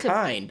being trying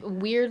kind. to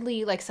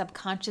weirdly, like,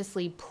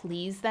 subconsciously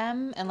please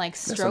them and, like,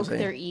 what I'm stroke saying.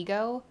 their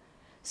ego.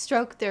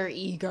 Stroke their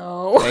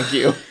ego. Thank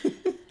you.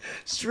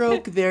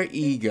 Stroke their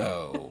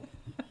ego.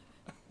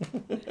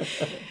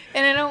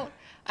 And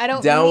I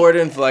don't Downward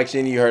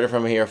inflection. You heard it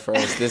from here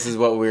first. This is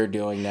what we're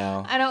doing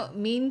now. I don't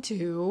mean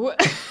to.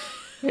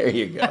 There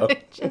you go.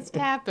 It just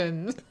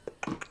happened.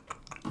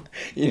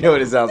 You know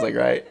what it sounds like,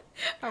 right?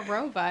 A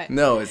robot.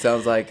 No, it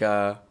sounds like,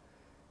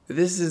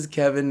 this is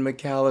Kevin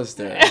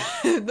McAllister.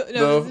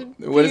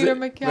 What is Peter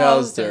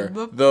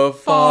McAllister, the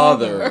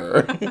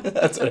father.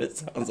 That's what it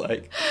sounds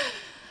like.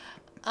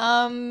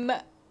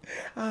 Can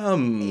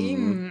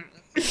you?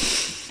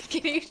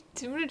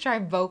 I'm gonna try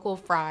vocal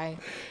fry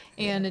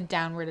and a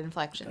downward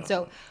inflection.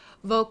 So,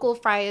 vocal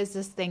fry is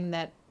this thing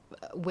that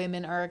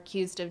women are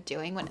accused of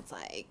doing when it's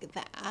like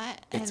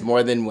that. It's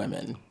more than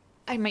women.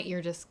 My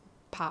ear just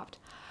popped.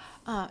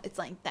 It's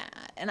like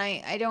that, and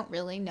I don't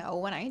really know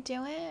when I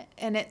do it,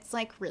 and it's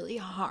like really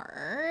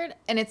hard,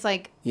 and it's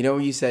like, You know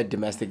when you said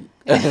domestic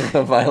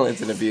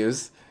violence and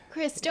abuse?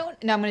 Chris,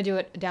 don't. No, I'm gonna do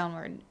it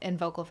downward and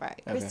vocal fry.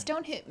 Chris, Okay.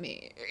 don't hit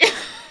me.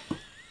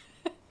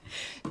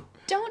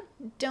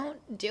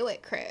 Don't do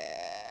it, Chris.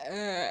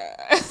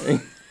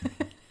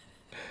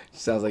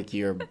 Sounds like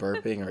you're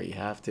burping or you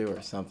have to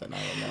or something. I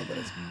don't know, but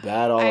it's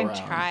bad all around.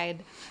 I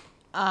tried.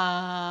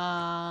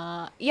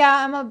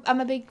 Yeah, I'm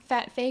a big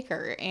fat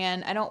faker,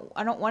 and I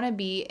don't want to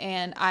be,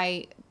 and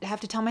I have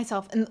to tell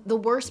myself, and the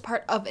worst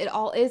part of it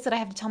all is that I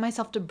have to tell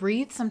myself to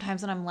breathe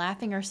sometimes when I'm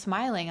laughing or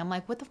smiling. I'm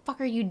like, what the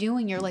fuck are you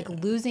doing? You're like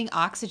losing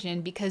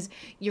oxygen because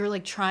you're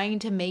like trying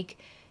to make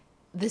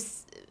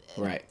this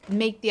Right.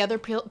 make the other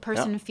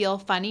person feel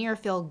funny or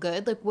feel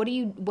good. Like, what are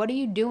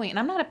you doing? And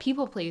I'm not a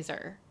people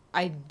pleaser.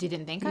 I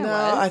didn't think I was.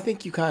 No, I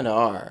think you kind of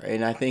are,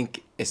 and I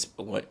think it's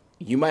what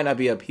you might not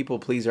be a people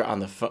pleaser on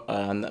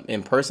the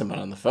in person, but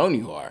on the phone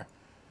you are.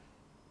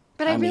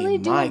 But I really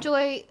mean, do my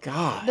enjoy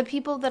God. the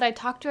people that I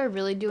talk to. I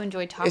really do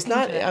enjoy talking It's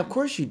not. to them. Of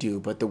course you do,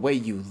 but the way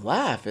you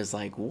laugh is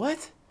like,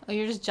 what? Oh,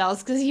 you're just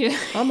jealous because you.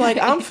 I'm like,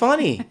 I'm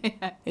funny, and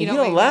you don't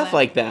don't make me laugh laugh.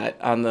 like that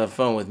on the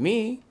phone with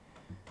me.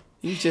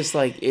 You just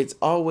like it's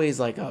always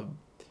like a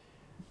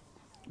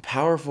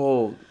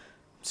powerful,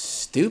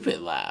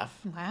 stupid laugh.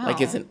 Wow.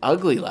 Like it's an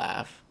ugly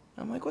laugh.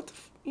 I'm like, what the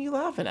are you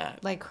laughing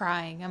at? Like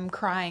crying. I'm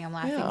crying. I'm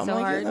laughing Yeah, I'm so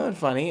like, hard. you're not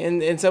funny.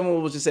 And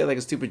someone will just say like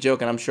a stupid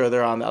joke, and I'm sure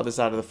they're on the other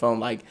side of the phone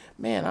like,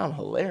 man, I'm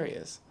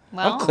hilarious.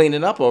 Well- I'm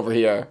cleaning up over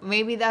here.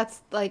 Maybe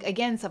that's like,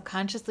 again,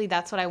 subconsciously,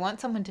 that's what I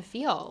want someone to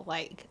feel.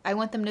 Like, I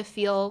want them to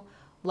feel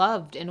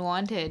loved and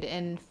wanted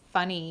and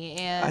funny.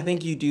 And I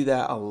think you do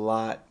that a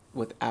lot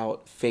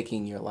without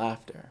faking your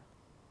laughter.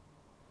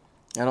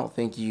 I don't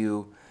think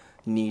you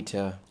need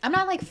to. I'm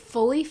not like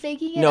fully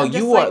faking it. No, I'm just,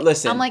 you are. like,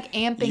 Listen, I'm like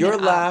amping your it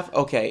up. laugh.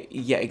 Okay,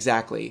 yeah,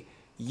 exactly.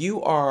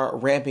 You are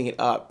ramping it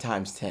up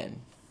times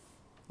 10.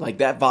 Like,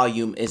 that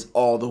volume is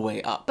all the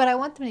way up. But I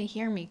want them to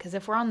hear me, because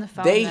if we're on the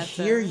phone, They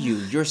hear you.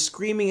 You're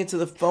screaming into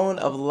the phone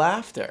of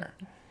laughter.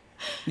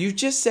 You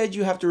just said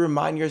you have to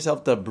remind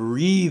yourself to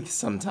breathe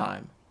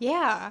sometime.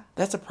 Yeah.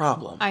 That's a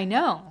problem. I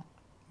know.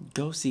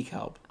 Go seek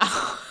help.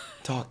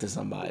 Talk to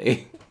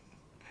somebody.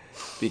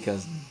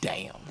 Because,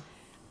 damn,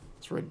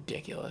 it's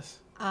ridiculous.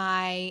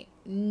 I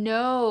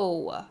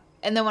know.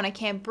 And then when I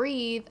can't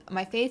breathe,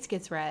 my face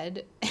gets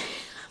red. I'm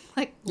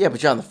like, yeah,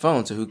 but you're on the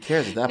phone, so who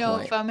cares at that point? No,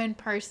 if I'm in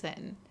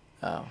person.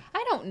 Oh.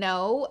 I don't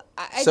know.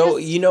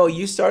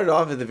 You started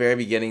off at the very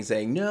beginning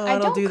saying, no, I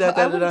don't do that.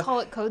 I wouldn't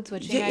call it code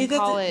switching. Yeah, I'd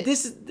call it...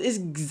 This is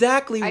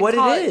exactly what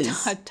call it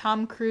is.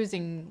 Tom Cruise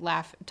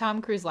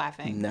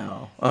laughing.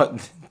 No.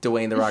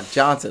 Dwayne The Rock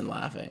Johnson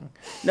laughing.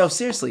 No,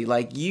 seriously,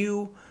 like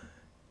you,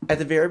 at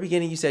the very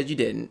beginning you said you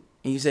didn't.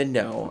 And you said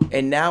no.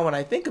 And now when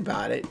I think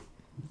about it,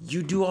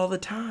 you do all the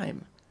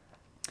time.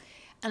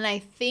 And I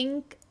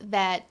think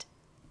that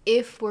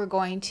if we're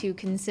going to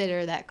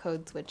consider that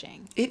code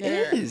switching. It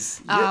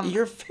is.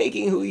 You're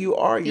faking who you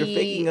are. You're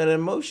faking an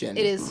emotion.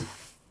 It is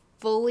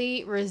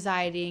fully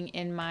residing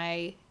in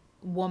my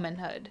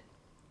womanhood.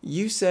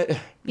 You said...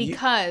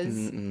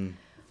 Because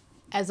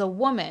as a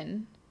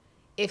woman,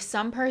 if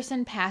some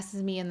person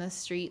passes me in the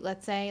street,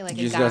 let's say, like a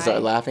guy... You're just going to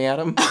start laughing at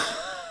him?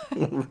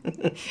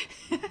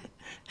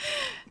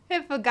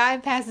 If a guy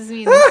passes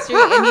me in the street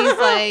and he's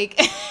like...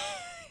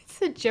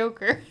 it's a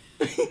joker.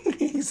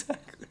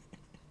 Exactly.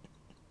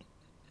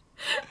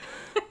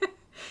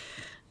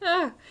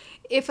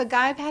 If a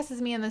guy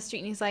passes me on the street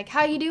and he's like,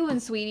 how you doing,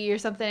 sweetie, or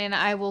something, and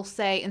I will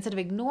say, instead of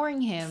ignoring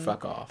him,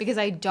 fuck off, because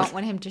I don't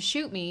want him to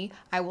shoot me,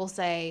 I will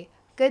say,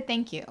 good,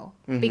 thank you.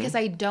 Mm-hmm. Because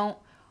I don't,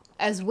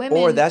 as women...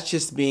 Or that's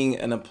just being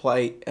a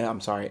polite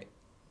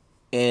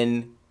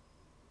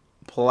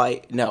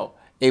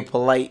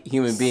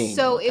human being.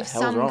 So if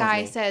some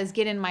guy says,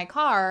 get in my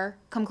car,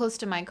 come close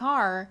to my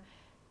car...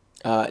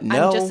 no.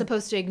 I'm just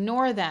supposed to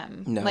ignore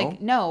them. No.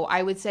 Like, no,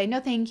 I would say, no,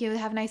 thank you,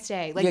 have a nice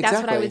day. Like, yeah, that's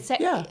exactly. what I would say.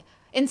 Yeah.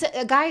 And so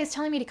a guy is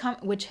telling me to come,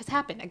 which has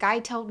happened. A guy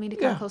told me to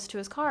come close to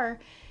his car.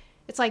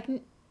 It's like,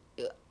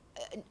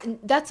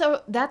 that's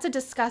a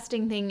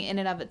disgusting thing in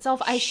and of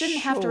itself. I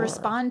shouldn't have to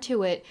respond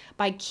to it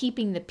by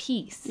keeping the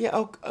peace.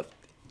 Yeah,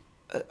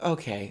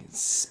 okay.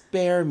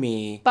 Spare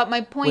me. But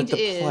my point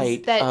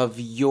is that of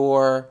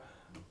your...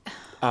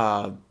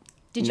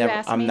 Did you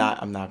ask me? I'm not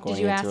going into it.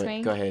 Did you ask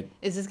me? Go ahead.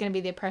 Is this going to be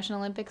the Oppression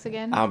Olympics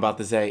again? I'm about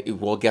to say,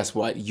 well, guess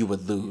what? You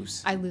would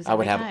lose. I lose. I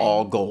would have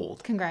all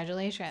gold.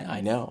 Congratulations. I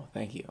know.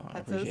 Thank you.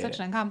 That's such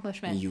an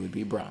accomplishment. And you would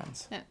be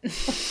bronze.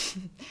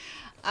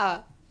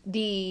 So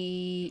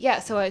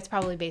it's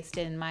probably based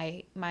in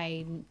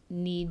my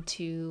need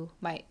to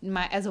my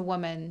as a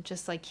woman,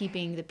 just like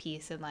keeping the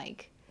peace and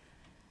like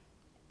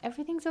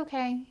everything's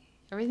okay,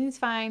 everything's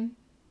fine.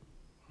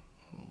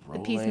 The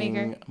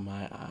peacemaker.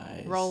 My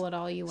eyes. Roll it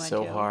all you want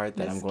so to. hard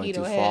that I'm going to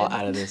Mosquito fall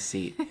out of this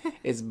seat.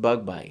 It's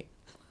bug bite.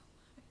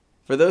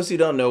 For those who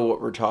don't know what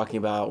we're talking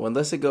about, when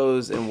Lissa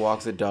goes and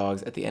walks the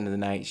dogs at the end of the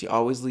night, she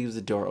always leaves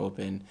the door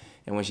open.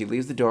 And when she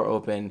leaves the door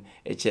open,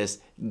 it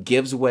just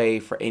gives way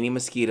for any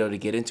mosquito to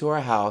get into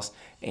our house.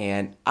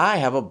 And I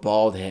have a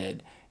bald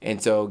head.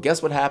 And so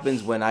guess what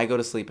happens when I go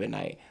to sleep at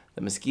night?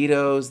 The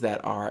mosquitoes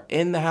that are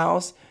in the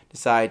house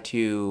decide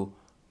to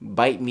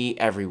bite me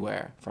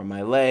everywhere, from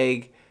my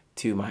leg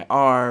to my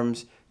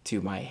arms,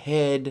 to my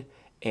head,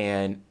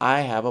 and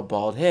I have a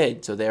bald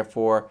head, so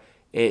therefore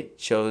it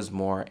shows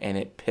more and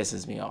it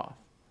pisses me off.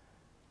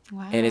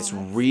 Wow, and it's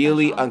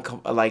really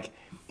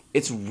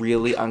it's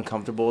really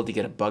uncomfortable to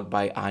get a bug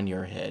bite on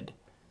your head.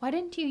 Why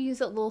didn't you use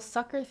that little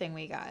sucker thing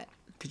we got?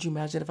 Could you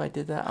imagine if I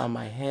did that on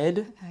my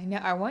head? I know.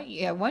 I want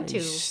to. Are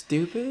you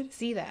stupid?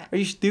 See that? Are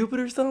you stupid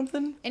or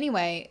something?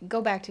 Anyway,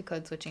 go back to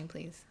code switching,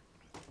 please.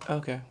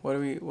 Okay. What are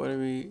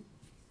we?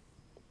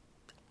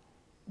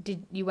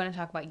 Did you want to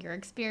talk about your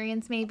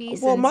experience, maybe?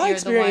 Well, my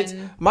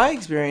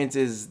experience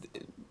is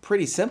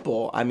pretty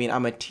simple. I mean,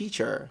 I'm a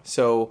teacher,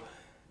 so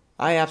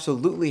I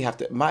absolutely have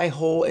to. My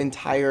whole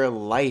entire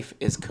life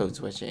is code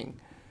switching.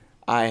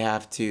 I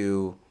have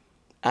to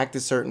act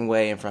a certain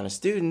way in front of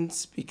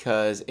students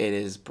because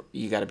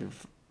you got to be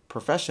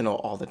professional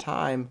all the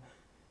time,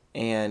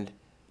 and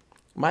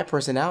my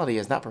personality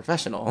is not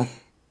professional.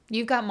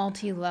 You've got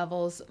multiple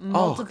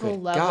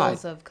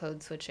levels of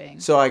code switching.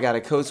 So I got a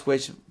code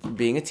switch for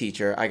being a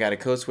teacher. I got a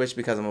code switch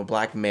because I'm a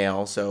black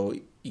male. So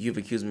you've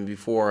accused me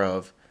before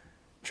of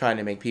trying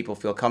to make people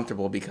feel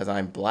comfortable because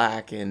I'm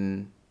black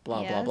and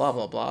blah, blah, blah,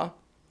 blah, blah.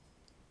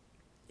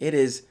 It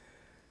is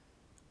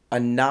a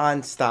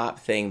nonstop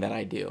thing that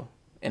I do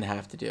and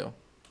have to do.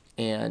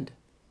 And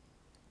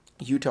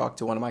you talked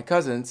to one of my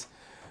cousins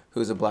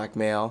who's a black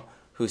male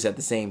who said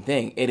the same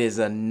thing. It is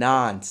a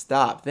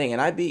nonstop thing. And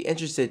I'd be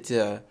interested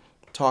to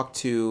talk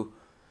to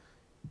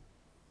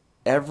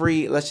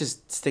let's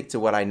just stick to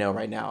what I know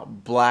right now,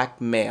 black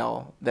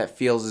male that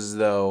feels as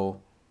though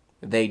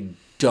they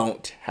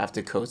don't have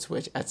to code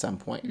switch at some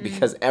point.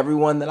 Because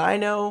everyone that I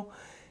know,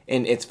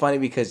 and it's funny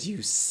because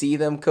you see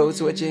them code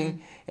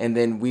switching and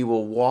then we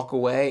will walk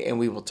away and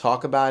we will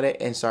talk about it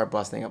and start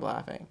busting up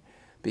laughing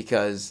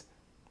because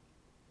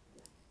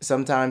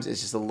sometimes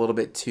it's just a little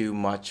bit too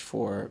much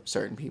for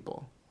certain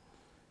people.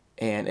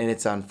 And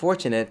it's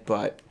unfortunate,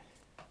 but,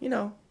 you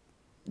know,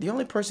 the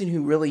only person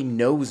who really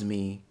knows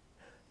me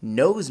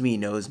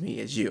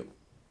is you.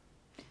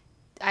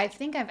 I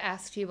think I've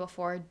asked you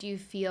before, do you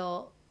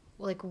feel,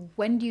 like,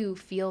 when do you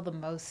feel the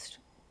most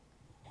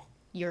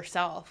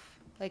yourself?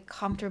 Like,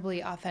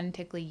 comfortably,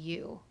 authentically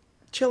you?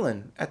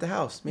 Chilling at the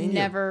house, me and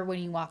Never when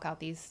you walk out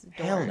these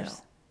doors. Hell no.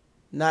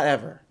 Not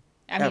ever.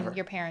 I Ever. mean,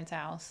 your parents'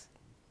 house.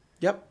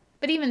 Yep.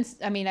 But even,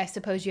 I mean, I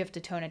suppose you have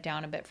to tone it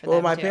down a bit for Well,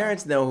 them, my too.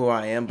 parents know who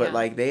I am, but, Yeah.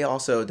 like, they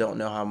also don't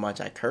know how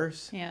much I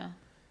curse. Yeah.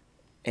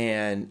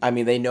 And, I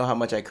mean, they know how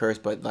much I curse,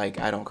 but, like,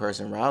 I don't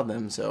curse around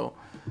them, so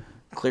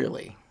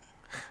clearly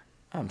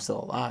I'm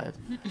still alive.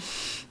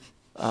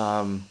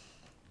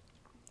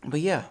 But,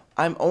 yeah,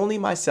 I'm only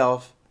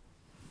myself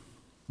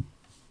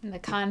In the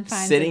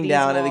confines sitting of these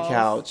down at the walls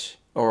couch,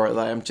 or,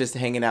 like, I'm just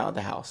hanging out at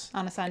the house.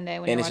 on a Sunday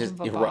when And you're it's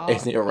watching just,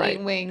 football, you're right.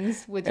 eating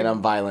wings with And your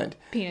I'm violent.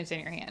 penis in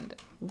your hand.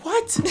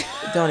 What?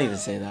 Don't even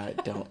say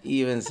that. Don't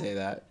even say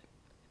that.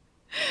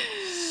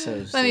 So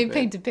Let stupid. me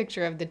paint a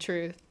picture of the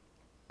truth.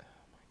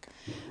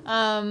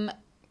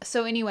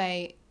 So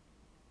anyway,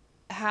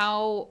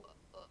 how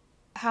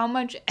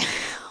much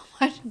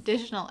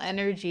additional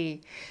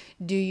energy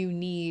do you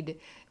need,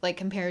 like,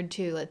 compared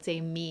to, let's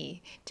say,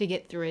 me, to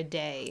get through a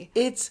day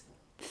We've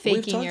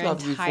faking talked your about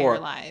this entire before.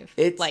 life?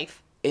 It's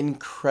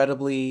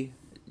incredibly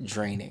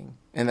draining.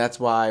 And that's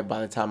why by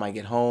the time I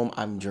get home,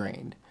 I'm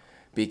drained.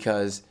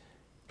 Because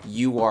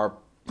you are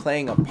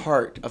playing a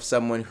part of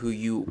someone who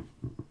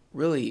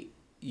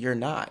you're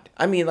not.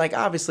 I mean, like,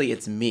 obviously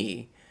it's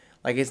me.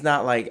 Like, it's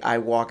not like I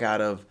walk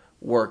out of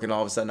work and all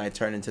of a sudden I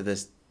turn into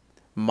this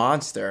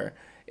monster.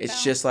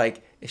 It's just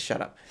like, shut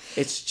up.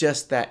 It's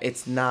just that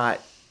it's not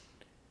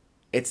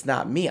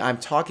me. I'm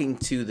talking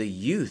to the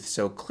youth.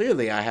 So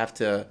clearly I have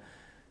to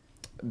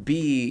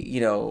be,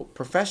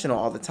 professional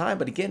all the time.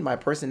 But again, my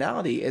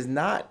personality is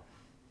not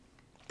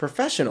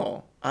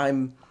professional.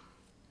 I'm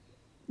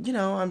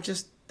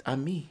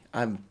me.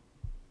 I'm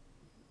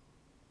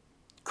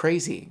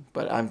crazy,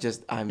 but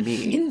I'm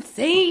me.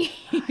 Insane.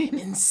 I'm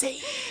insane.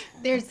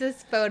 There's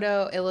this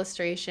photo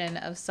illustration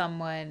of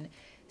someone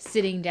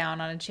sitting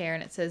down on a chair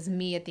and it says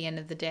me at the end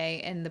of the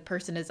day, and the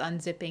person is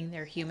unzipping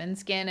their human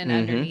skin and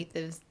underneath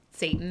is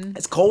Satan.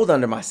 It's cold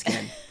under my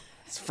skin.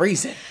 It's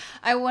freezing.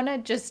 I want to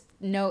just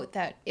note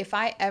that if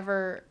I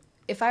were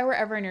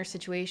ever in your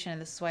situation,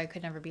 and this is why I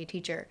could never be a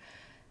teacher,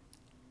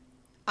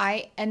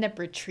 I end up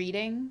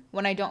retreating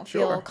when I don't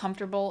feel Sure.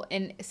 comfortable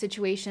in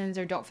situations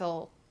or don't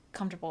feel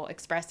comfortable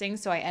expressing.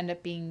 So I end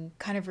up being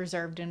kind of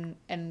reserved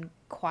and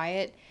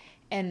quiet.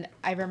 And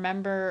I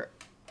remember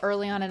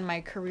early on in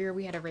my career,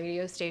 we had a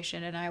radio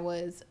station and I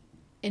was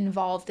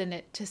involved in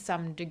it to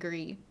some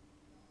degree,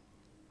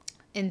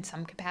 in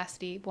some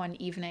capacity, one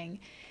evening.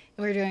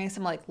 And we were doing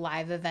some, like,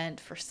 live event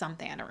for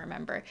something, I don't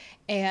remember.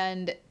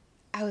 And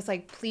I was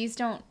like, please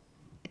don't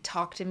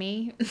talk to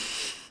me.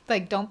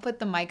 Like, don't put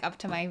the mic up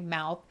to my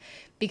mouth,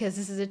 because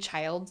this is a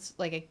child's,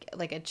 like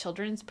a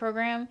children's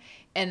program,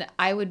 and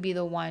I would be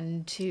the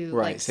one to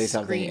Say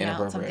something scream out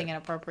inappropriate. something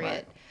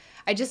inappropriate. Right.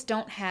 I just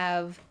don't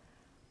have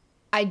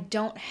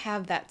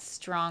that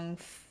strong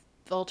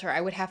filter.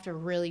 I would have to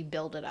really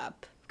build it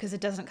up because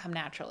it doesn't come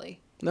naturally.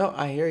 No,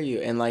 I hear you.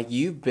 And, like,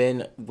 you've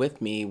been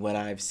with me when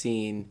I've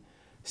seen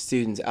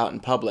students out in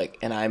public,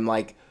 and I'm,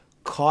 like,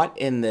 caught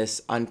in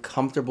this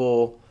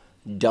uncomfortable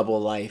double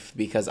life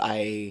because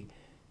I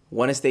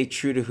want to stay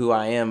true to who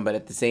I am, but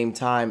at the same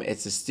time,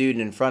 it's a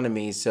student in front of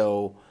me,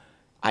 so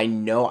I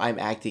know I'm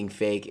acting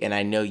fake, and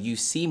I know you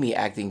see me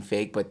acting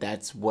fake, but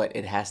that's what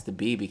it has to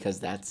be, because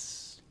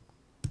that's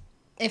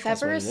If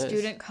That's ever what a it is.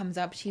 student comes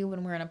up to you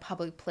when we're in a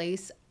public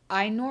place,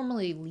 I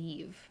normally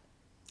leave.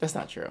 That's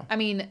not true. I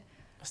mean,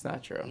 That's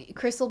not true.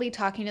 Chris will be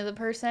talking to the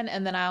person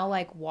and then I'll,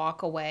 like,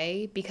 walk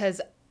away because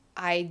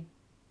I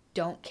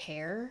don't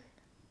care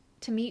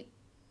to meet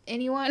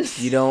anyone.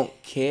 You don't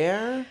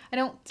care? I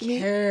don't meet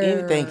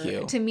care thank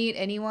you. to meet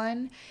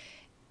anyone.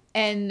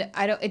 And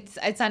I don't,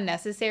 it's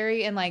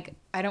unnecessary. And, like,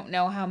 I don't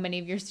know how many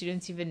of your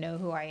students even know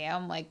who I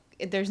am. Like,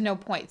 there's no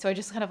point. So I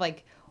just kind of,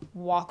 like,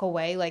 walk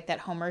away like that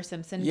Homer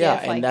Simpson Yeah,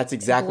 gif, and like, that's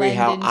exactly blend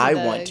how into I the-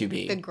 want to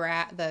be.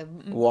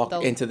 Walk the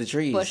into the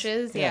trees.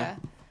 bushes. Yeah.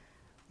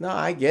 No,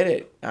 I get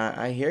it.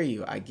 I hear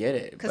you. I get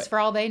it. Because But- for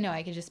all they know,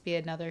 I could just be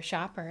another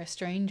shopper, a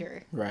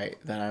stranger. Right,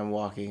 that I'm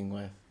walking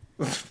with.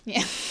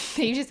 Yeah.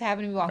 You just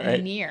happen to be walking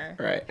Right. near.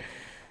 Right.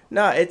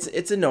 No, it's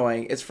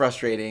annoying. It's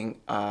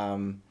frustrating.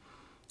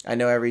 I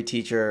know every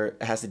teacher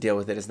has to deal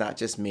with it. It's not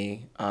just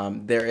me.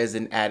 There is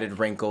an added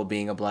wrinkle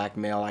being a black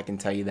male, I can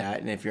tell you that.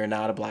 And if you're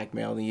not a black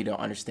male, then you don't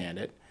understand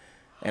it.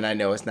 And I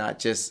know it's not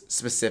just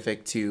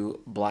specific to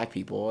black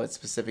people. It's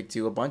specific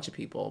to a bunch of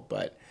people.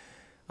 But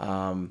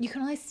You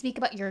can only speak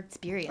about your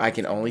experience. I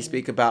can only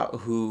speak about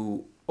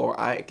who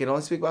I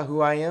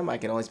am. I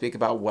can only speak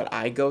about what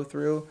I go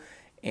through.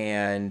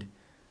 And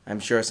I'm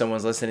sure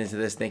someone's listening to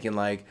this thinking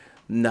like,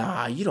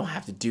 nah, you don't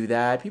have to do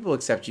that. People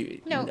accept you.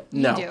 No,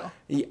 No,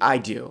 you do. I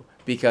do.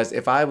 Because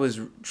if I was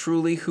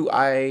truly who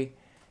I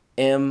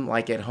am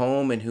like at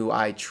home and who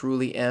I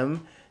truly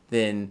am,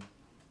 then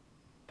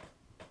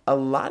a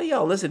lot of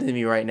y'all listening to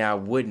me right now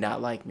would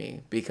not like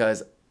me,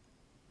 because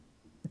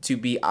to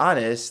be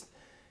honest,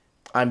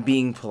 I'm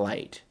being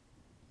polite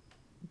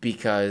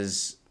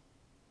because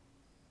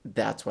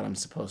that's what I'm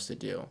supposed to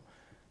do.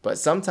 But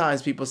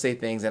sometimes people say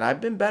things, and I've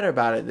been better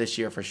about it this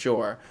year for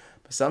sure,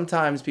 but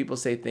sometimes people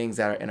say things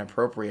that are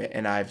inappropriate,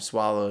 and I've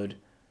swallowed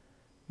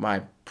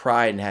my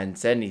pride and hadn't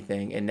said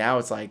anything, and now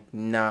it's like,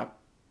 nah.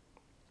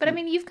 But I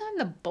mean, you've gotten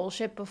the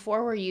bullshit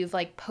before where you've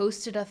like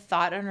posted a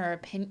thought on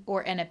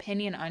or an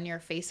opinion on your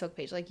Facebook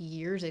page like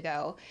years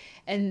ago,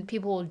 and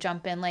people will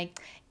jump in like,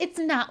 it's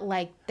not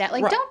like that.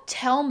 Like, Right. don't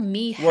tell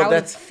me Well, how to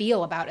that's-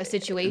 feel about a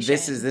situation.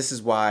 This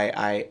is why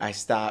I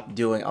stopped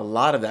doing a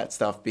lot of that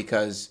stuff,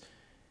 because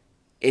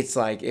it's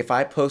like if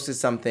I posted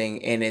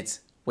something and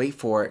it's, wait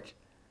for it,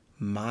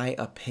 my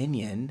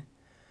opinion,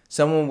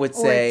 someone would or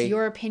say, it's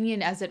your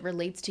opinion as it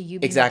relates to you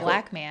being exactly, a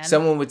black man.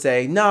 someone would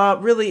say, no,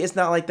 really, it's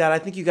not like that. I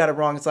think you got it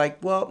wrong. It's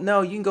like, well,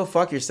 no, you can go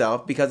fuck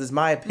yourself, because it's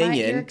my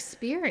opinion. Your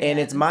experience. And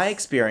it's my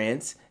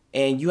experience,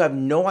 and you have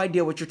no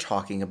idea what you're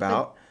talking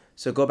about.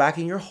 So go back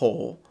in your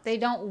hole. They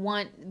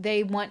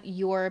want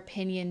your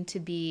opinion to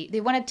be,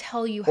 they want to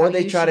tell you how Or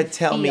they you try to should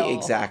tell me feel.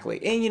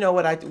 exactly. And you know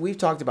what? We've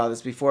talked about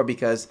this before,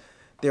 because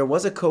there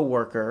was a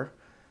coworker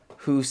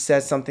who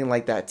said something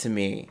like that to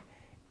me,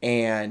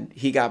 and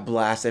he got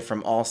blasted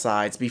from all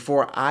sides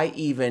before I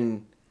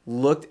even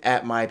looked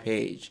at my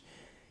page.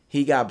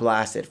 He got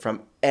blasted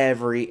from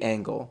every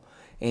angle.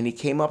 And he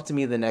came up to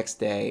me the next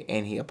day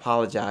and he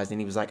apologized, and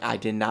he was like, I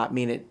did not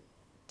mean it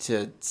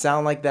to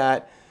sound like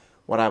that.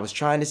 What I was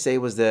trying to say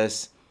was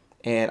this,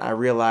 and I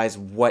realized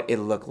what it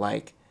looked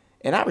like.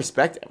 And I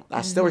respect him.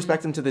 I still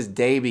respect him to this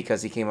day,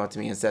 because he came up to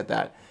me and said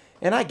that.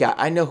 And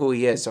I know who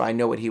he is, so I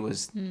know what he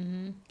was.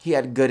 He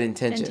had good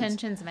intentions.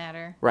 Intentions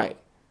matter. Right.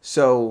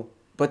 So,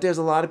 but there's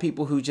a lot of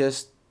people who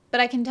just But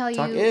I can tell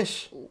talk you,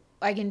 ish.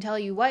 I can tell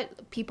you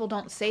what, people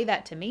don't say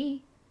that to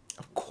me.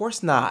 Of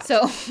course not.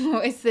 So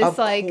it's this of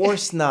like,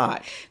 course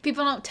not.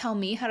 people don't tell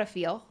me how to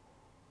feel.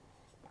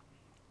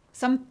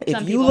 Some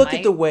If you people look might.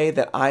 at the way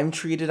that I'm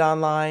treated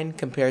online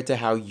compared to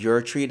how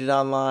you're treated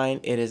online,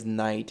 it is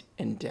night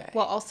and day.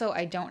 Well, also,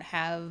 I don't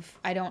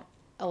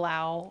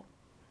allow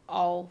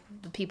all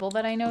the people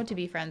that I know to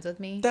be friends with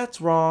me. That's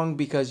wrong,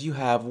 because you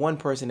have one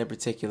person in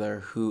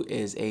particular who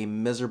is a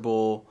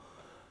miserable.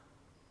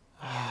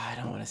 I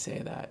don't want to say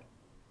that.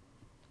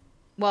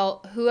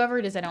 Well, whoever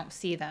it is, I don't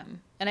see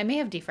them. And I may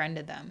have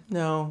defriended them.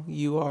 No,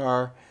 you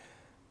are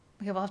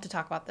Okay, we'll have to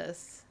talk about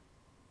this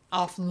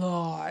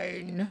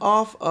offline.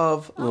 off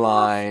of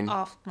line.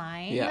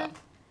 Offline. Yeah.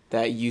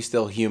 That you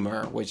still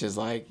humor, which is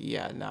like,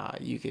 yeah, nah,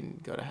 you can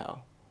go to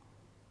hell.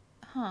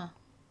 Huh.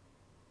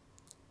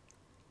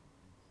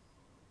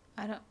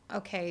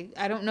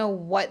 I don't know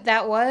what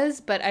that was,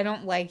 but I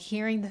don't like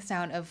hearing the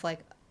sound of like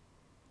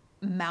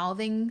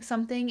mouthing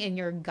something and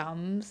your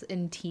gums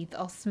and teeth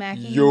all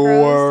smacking.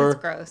 Your- Gross.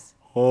 That's gross.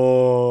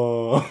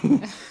 Oh.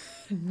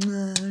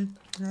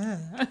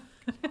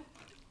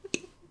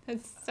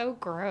 That's so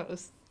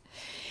gross.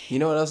 You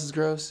know what else is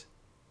gross?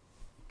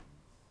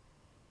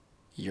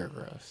 You're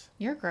gross.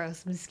 You're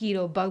gross.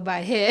 Mosquito bug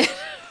bite hit.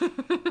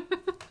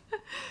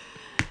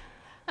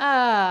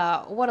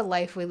 What a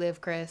life we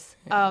live, Chris.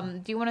 Yeah.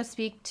 Do you want to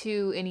speak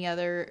to any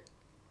other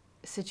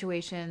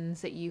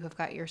situations that you have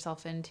got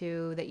yourself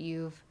into, that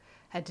you've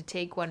had to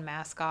take one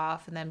mask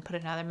off and then put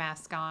another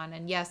mask on?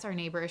 And yes, our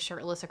neighbor is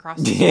shirtless across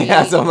the street.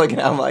 Yeah, so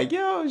I'm like,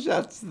 yo,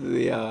 shouts to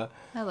the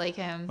I like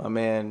him. a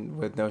man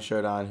with no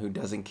shirt on who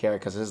doesn't care,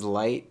 because his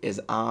light is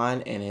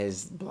on and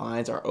his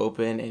blinds are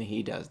open and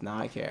he does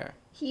not care.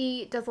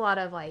 He does a lot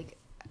of like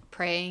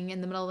praying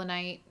in the middle of the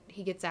night.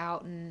 He gets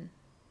out and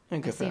And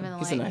I good see for him in him. the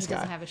He's light. a nice He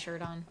doesn't guy. have a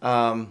shirt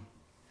on.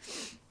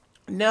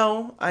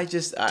 No, I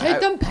just Take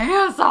them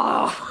pants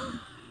off.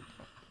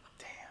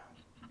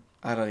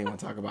 I don't even want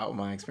to talk about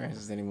my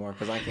experiences anymore,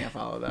 because I can't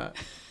follow that.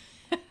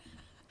 Do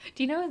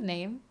you know his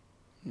name?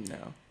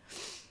 No,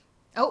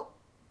 Oh.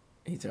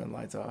 he turned the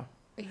lights off.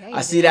 Yeah, you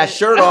I see did. that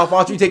shirt off. Why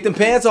don't you take them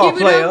pants off,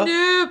 Give it player? up,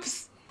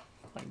 Noops.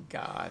 My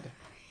God,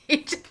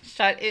 He just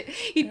shut it.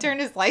 He turned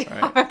his light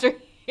Right. off after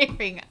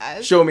hearing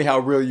us. show me how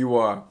real you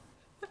are.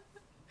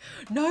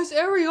 Nice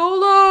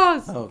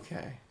areolas.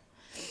 Okay,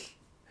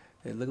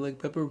 they look like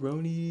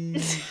pepperoni.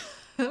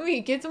 Let me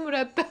get some of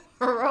that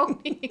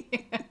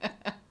pepperoni.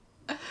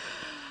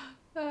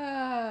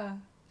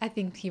 I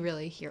think he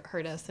really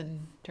heard us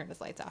and turned his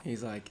lights off.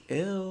 He's like,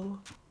 ew,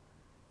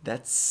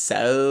 that's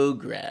so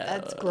gross.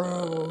 That's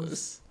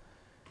gross.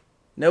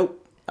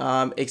 Nope.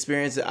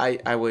 Experience.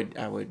 I would.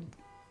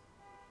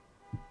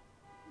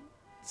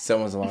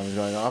 Someone's alarm is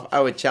going off.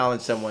 I would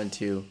challenge someone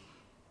to,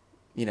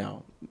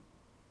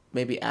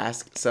 maybe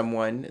ask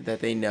someone that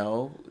they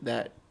know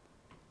that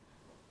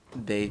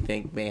they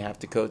think may have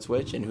to code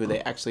switch and who they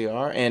actually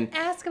are. And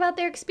Ask about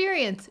their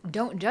experience.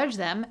 Don't judge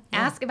them.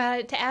 Ask about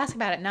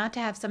it, not to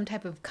have some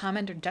type of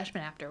comment or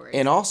judgment afterwards.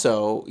 And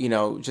also,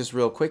 just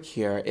real quick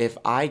here, if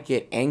I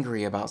get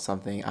angry about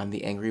something, I'm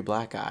the angry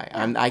black guy.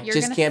 I You're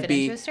just gonna can't fit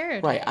be into a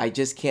stereotype. right. I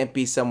just can't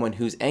be someone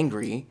who's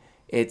angry.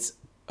 It's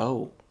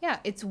Yeah,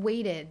 it's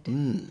weighted. I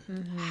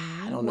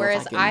don't know.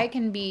 Whereas if I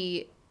can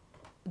be,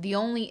 the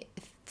only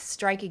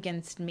strike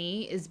against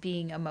me is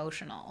being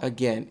emotional.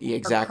 Again,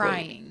 exactly. Or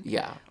crying.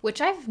 Yeah.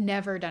 Which I've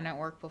never done at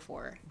work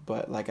before.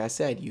 But like I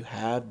said, you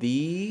have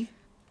the...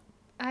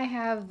 I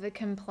have the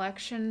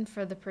complexion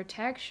for the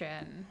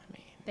protection.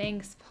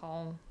 Thanks,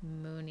 Paul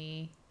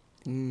Mooney.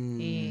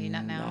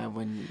 Not now. I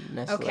wouldn't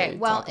necessarily Okay,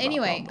 well, talk about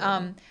anyway,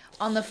 Paul Mooney.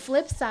 on the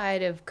flip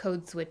side of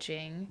code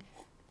switching,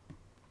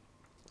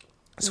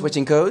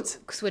 Switching codes?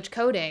 switch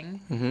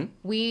coding,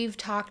 we've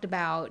talked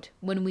about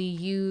when we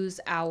use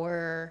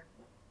our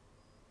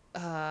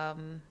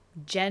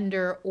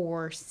gender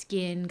or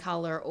skin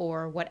color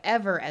or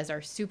whatever as our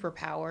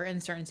superpower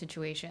in certain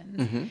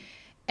situations.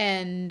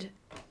 And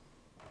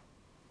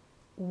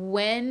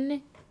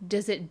when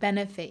does it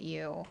benefit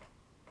you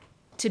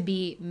to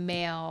be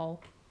male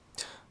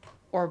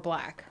or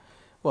black?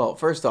 Well,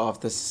 first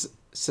off, the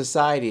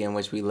society in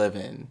which we live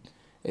in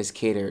is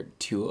catered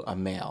to a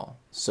male.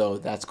 So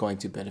that's going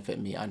to benefit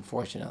me,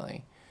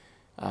 unfortunately.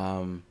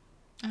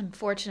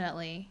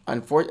 Unfortunately.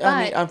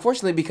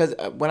 Unfortunately, because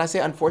when I say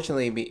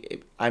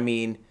unfortunately, I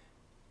mean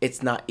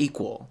it's not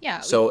equal. Yeah.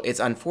 So it's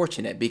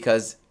unfortunate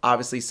because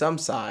obviously some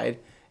side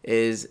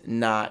is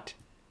not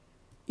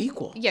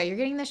equal. Yeah, you're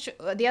getting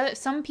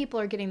some people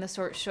are getting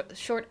the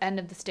short end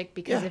of the stick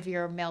because of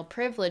your male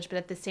privilege, but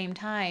at the same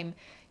time,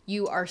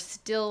 you are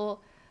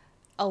still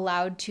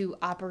allowed to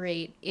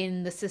operate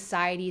in the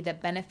society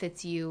that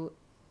benefits you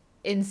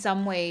in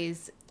some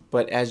ways.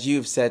 But as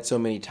you've said so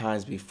many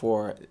times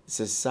before,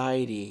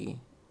 society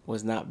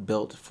was not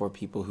built for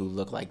people who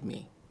look like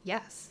me.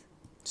 Yes.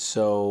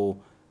 So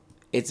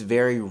it's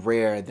very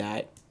rare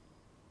that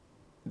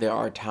there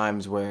are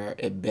times where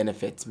it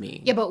benefits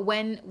me. Yeah, but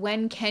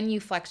when can you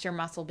flex your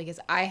muscle? Because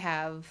I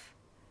have...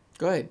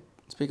 Go ahead.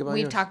 Speak about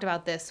We've yours. talked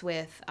about this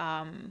with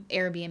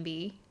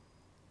Airbnb.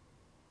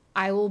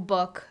 I will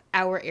book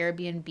our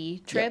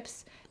Airbnb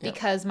trips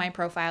because my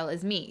profile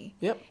is me.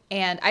 Yep.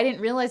 And I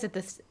didn't realize that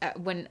this I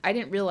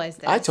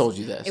told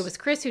you this. It was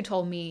Chris who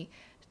told me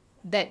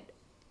that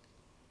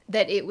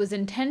it was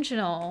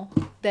intentional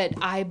that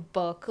I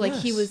book. Like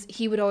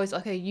he would always,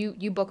 okay,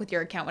 you book with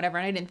your account, whatever.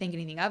 And I didn't think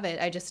anything of it.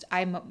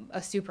 I'm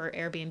a super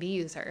Airbnb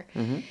user.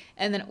 And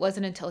then it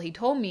wasn't until he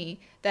told me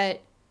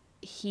that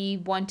he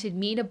wanted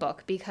me to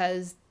book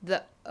because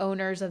the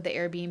owners of the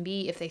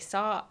Airbnb, if they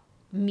saw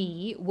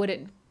me,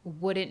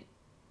 wouldn't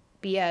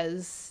be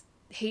as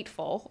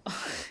hateful.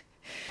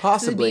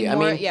 Possibly.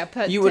 More,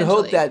 you would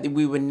hope that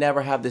we would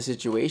never have this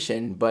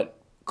situation, but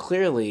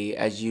clearly,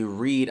 as you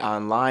read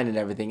online and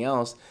everything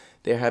else,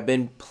 there have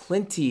been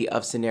plenty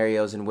of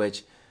scenarios in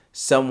which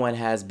someone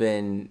has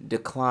been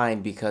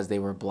declined because they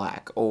were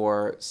black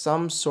or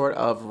some sort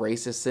of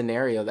racist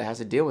scenario that has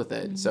to deal with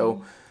it.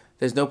 So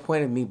there's no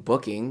point in me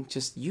booking.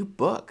 Just you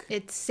book.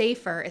 It's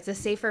safer. It's a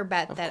safer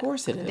bet Of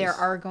course it is. There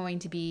are going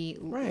to be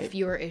Right.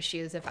 fewer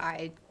issues if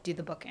I do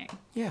the booking.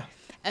 Yeah.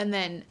 And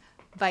then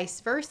vice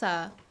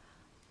versa,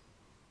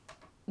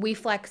 we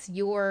flex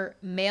your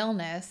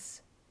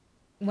maleness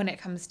when it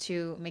comes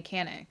to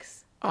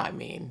mechanics. I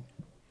mean,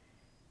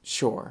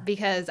 sure.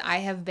 Because I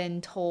have been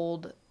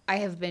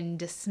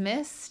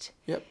dismissed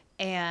Yep.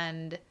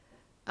 and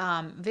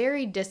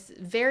very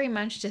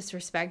much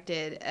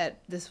disrespected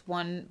at this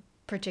one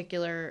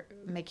particular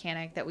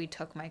mechanic that we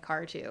took my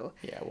car to.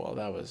 Yeah, well,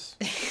 that was...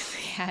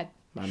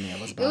 my man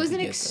was about It was to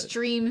an get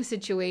extreme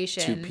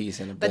situation.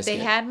 2-piece and a But they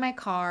biscuit. had my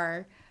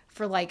car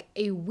for like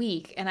a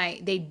week and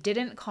they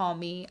didn't call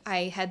me.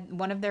 I had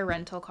one of their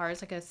rental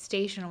cars, like a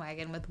station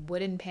wagon with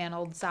wooden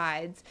paneled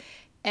sides.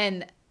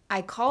 And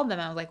I called them.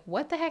 I was like,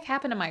 what the heck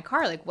happened to my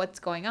car? Like, what's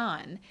going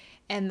on?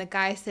 And the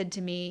guy said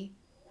to me,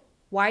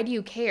 why do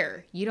you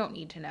care? You don't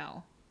need to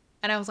know.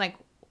 And I was like,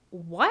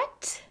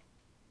 what?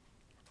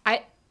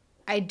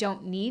 I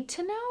don't need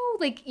to know?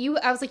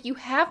 I was like, you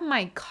have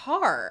my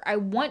car. I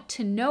want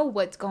to know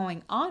what's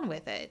going on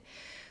with it.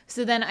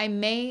 So then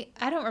I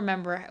don't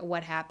remember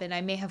what happened.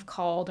 I may have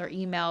called or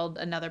emailed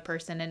another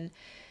person, and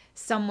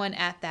someone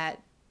at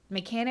that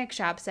mechanic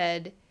shop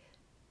said,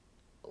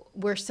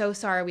 we're so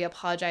sorry, we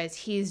apologize.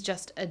 He's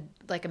just a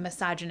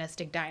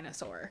misogynistic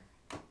dinosaur.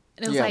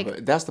 And it was like,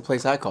 but that's the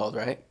place I called,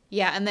 right?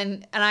 yeah,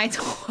 and I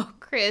told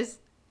Chris,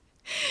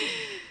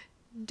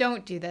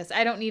 don't do this.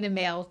 I don't need a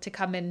male to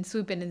come in and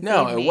swoop in and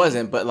No, save it me.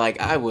 wasn't. But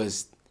I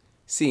was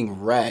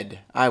seeing red.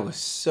 I was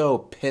so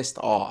pissed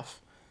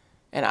off.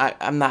 And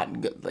I'm not,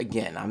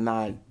 again, I'm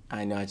not,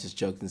 I know I just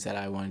joked and said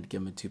I wanted to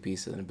give him a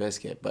 2-piece and a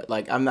biscuit. But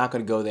I'm not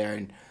going to go there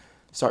and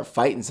start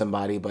fighting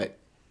somebody. But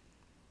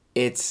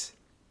it's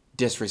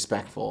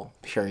disrespectful,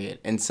 period.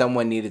 And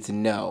someone needed to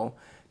know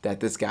that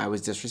this guy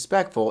was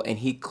disrespectful. And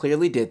he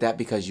clearly did that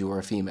because you were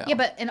a female. Yeah,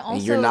 but and also,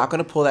 and you're not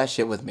going to pull that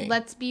shit with me.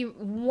 let's be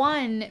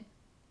one.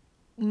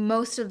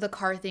 most of the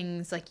car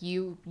things, like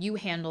you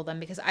handle them,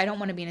 because I don't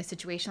want to be in a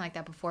situation like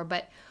that before.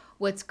 But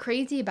what's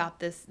crazy about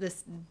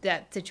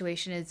that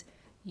situation is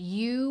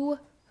you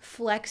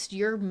flexed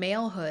your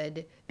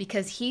malehood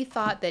because he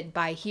thought that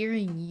by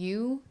hearing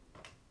you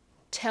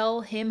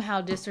tell him how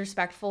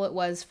disrespectful it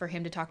was for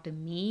him to talk to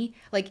me,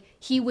 like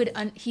he would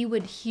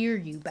hear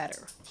you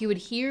better. He would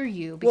hear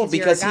you because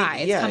you're a guy.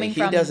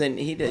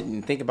 He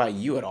didn't think about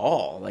you at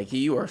all. Like,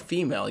 you are a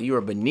female, you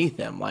are beneath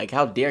him. Like,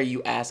 how dare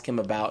you ask him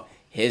about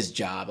his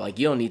job? Like,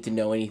 you don't need to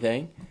know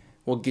anything.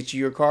 We'll get you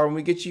your car when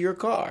we get you your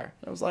car.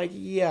 I was like,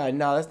 yeah,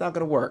 no, that's not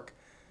gonna work.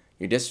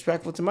 You're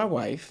disrespectful to my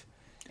wife,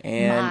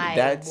 and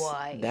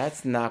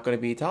that's not gonna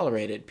be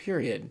tolerated.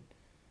 Period.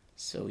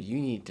 So you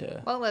need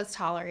to... Well, it was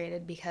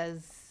tolerated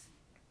because...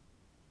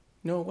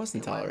 No, it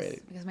wasn't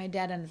tolerated. Because my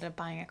dad ended up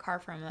buying a car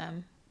from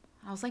them.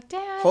 I was like,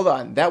 Dad... Hold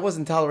on. That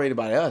wasn't tolerated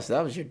by us.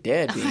 That was your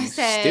dad being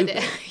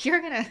stupid.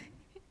 You're going to...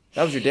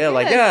 That was your dad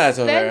like, yeah, it's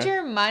okay. Spend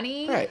your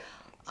money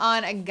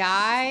on a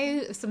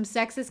guy, some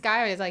sexist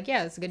guy. He's like,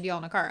 yeah, it's a good deal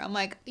on a car. I'm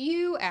like,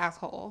 you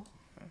asshole.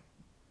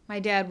 My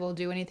dad will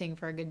do anything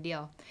for a good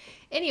deal.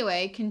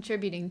 Anyway,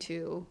 contributing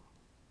to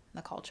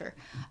the culture.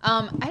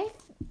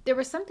 There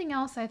was something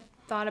else I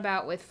thought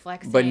about with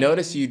flexing. But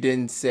notice you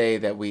didn't say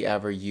that we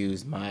ever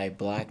used my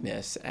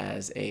blackness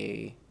as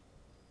a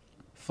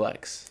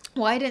flex.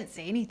 Well, I didn't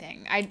say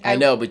anything. I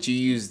know, but you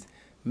used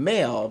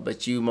male,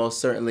 but you most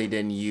certainly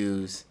didn't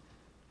use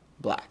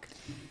black.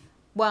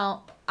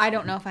 Well, I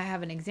don't know if I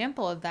have an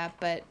example of that,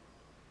 but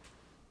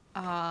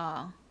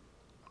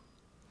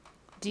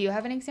do you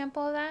have an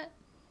example of that?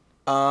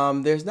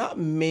 There's not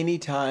many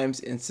times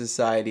in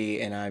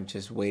society, and I'm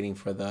just waiting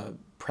for the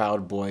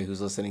proud boy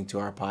who's listening to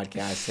our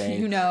podcast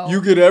saying,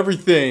 you get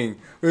everything.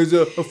 There's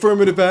a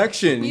affirmative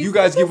action. You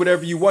guys get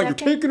whatever you want. You're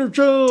taking her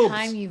jobs.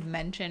 Time you've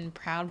mentioned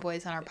proud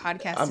boys on our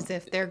podcast as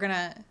if they're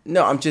gonna...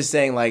 No, I'm just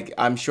saying, like,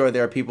 I'm sure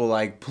there are people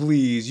like,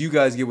 please, you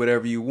guys get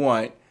whatever you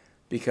want,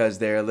 because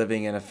they're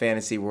living in a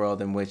fantasy world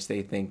in which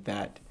they think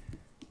that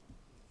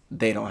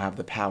they don't have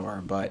the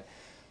power. But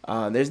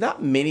there's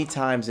not many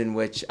times in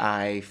which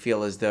I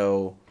feel as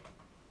though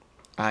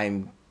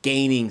I'm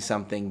gaining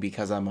something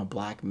because I'm a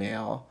black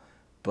male.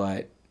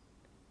 But,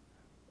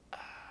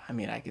 I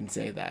mean, I can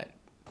say that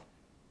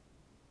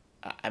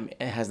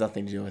it has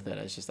nothing to do with it.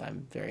 It's just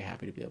I'm very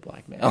happy to be a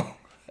black male.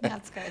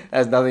 That's good. It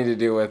has nothing to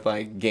do with,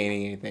 like,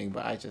 gaining anything,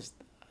 but I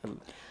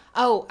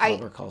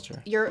love our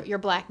culture. Your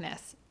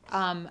blackness.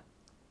 How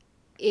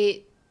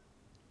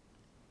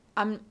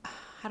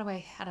do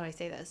I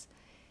say this?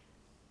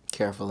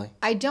 Carefully.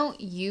 I don't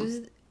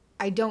use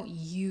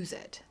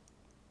it.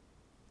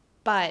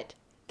 But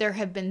there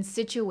have been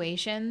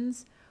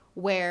situations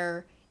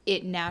where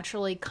it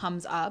naturally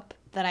comes up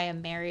that I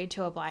am married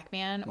to a black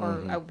man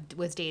or I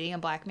was dating a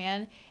black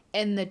man,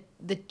 and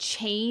the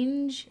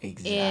change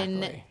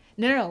in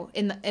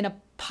a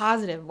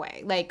positive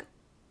way. Like,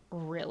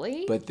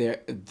 really? But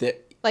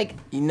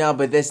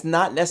but that's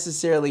not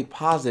necessarily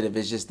positive.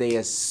 It's just they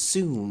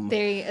assume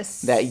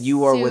that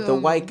you are with a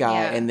white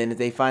guy, and then if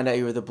they find out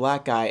you're with a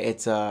black guy,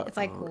 it's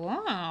like,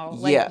 wow,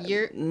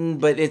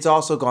 but it's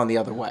also gone the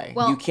other way.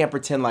 Well, you can't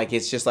pretend like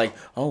it's just like,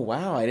 oh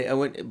wow,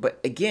 but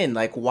again,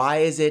 like, why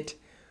is it?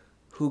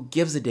 Who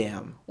gives a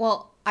damn?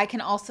 Well, I can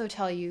also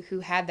tell you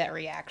who had that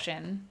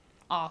reaction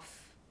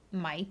off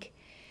mic,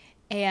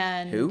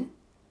 and who?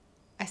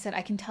 I said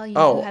I can tell you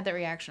who had that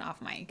reaction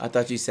off mic. I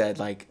thought you said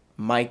like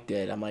Mike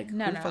did. I'm like,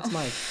 no, who the fuck's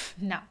Mike?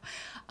 No.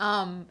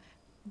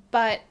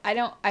 But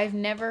I've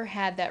never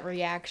had that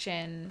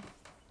reaction.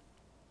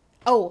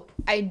 Oh,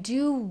 I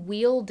do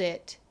wield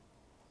it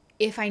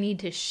if I need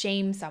to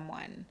shame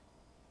someone.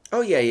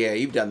 Oh, yeah,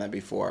 you've done that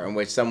before, in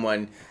which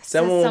someone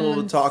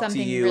will talk to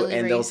you really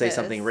and they'll say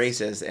something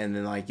racist, and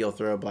then, like, you'll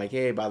throw up, like,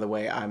 hey, by the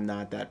way, I'm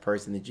not that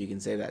person that you can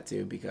say that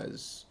to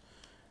because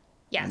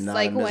I'm not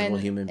a miserable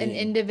human being. An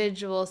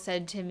individual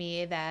said to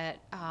me that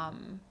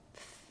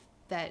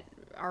that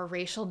our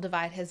racial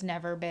divide has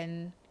never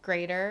been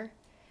greater.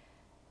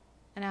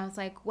 And I was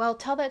like, well,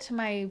 tell that to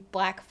my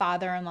black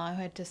father-in-law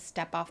who had to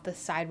step off the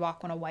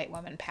sidewalk when a white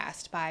woman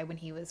passed by when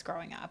he was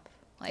growing up.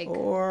 Like,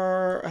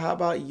 or how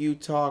about you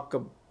talk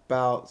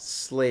about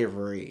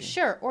slavery?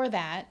 Sure, or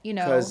that,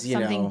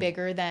 something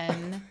bigger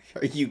than...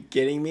 Are you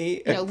kidding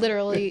me?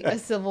 Literally a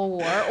civil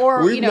war.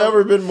 Or We've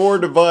never been more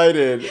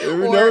divided.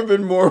 We've never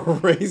been more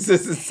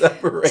racist and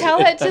separated. Tell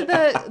that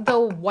to the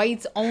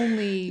whites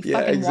only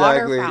fucking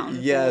water fountain.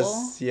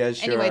 Yes, sure.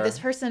 Anyway, this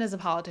person is a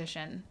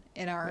politician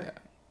in our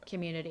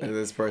community. And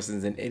this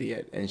person's an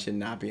idiot and should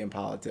not be in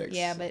politics.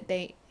 Yeah, but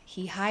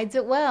he hides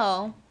it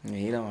well.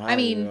 He don't hide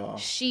it at all.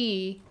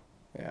 She...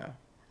 Yeah.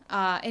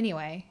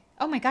 Anyway.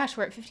 Oh my gosh,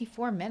 we're at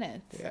 54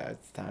 minutes. Yeah,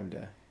 it's time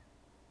to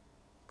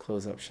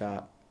close up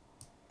shop.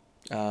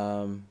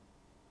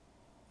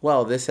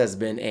 Well, this has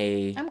been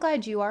I'm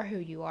glad you are who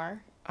you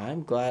are.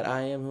 I'm glad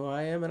I am who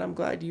I am, and I'm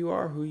glad you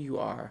are who you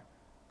are.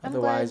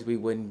 Otherwise, we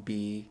wouldn't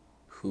be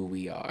who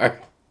we are.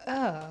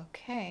 Oh,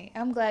 okay.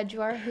 I'm glad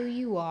you are who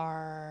you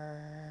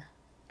are.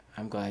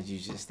 I'm glad you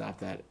just stopped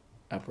that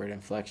upward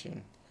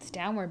inflection. It's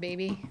downward,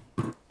 baby.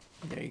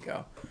 There you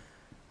go.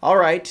 All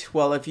right.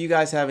 Well, if you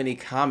guys have any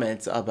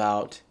comments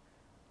about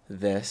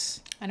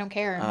this, I don't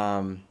care.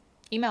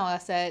 Email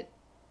us at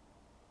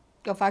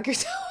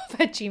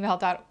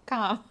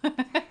gofuckyourself@gmail.com.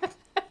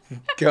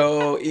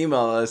 go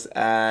email us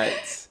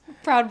at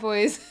Proud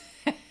Boys.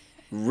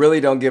 really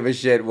don't give a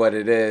shit what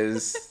it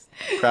is.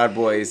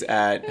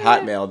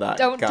 proudboys@hotmail.com.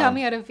 Don't tell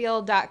me how to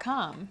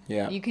feel.com.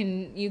 Yeah. You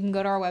can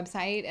go to our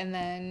website and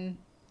then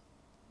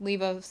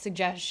leave a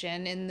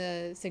suggestion in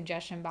the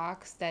suggestion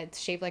box that's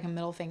shaped like a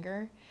middle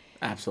finger.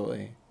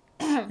 Absolutely.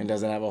 It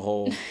doesn't have a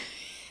hole.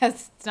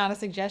 It's not a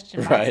suggestion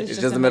box. Right. It's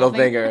just a middle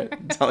finger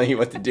telling you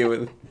what to do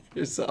with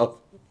yourself.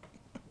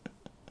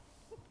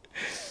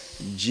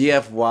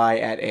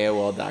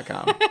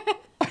 gfy@aol.com.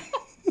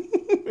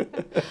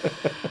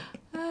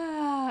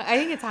 I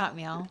think it's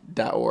Hotmail.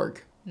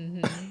 .org.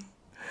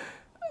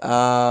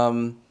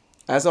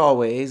 As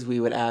always, we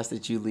would ask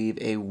that you leave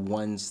a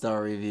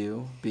 1-star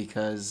review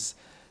because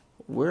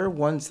we're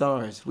 1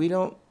 stars. We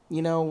don't,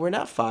 we're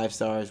not 5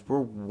 stars. We're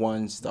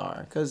 1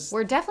 star because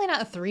We're definitely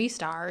not 3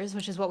 stars,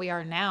 which is what we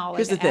are now.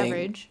 Here's like the an thing.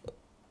 average.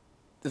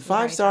 the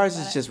 5 stars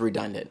about is it. just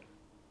redundant.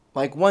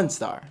 Like 1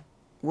 star.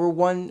 We're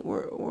 1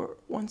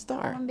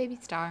 star. One baby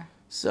star.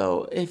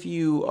 So if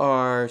you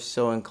are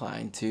so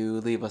inclined to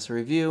leave us a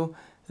review,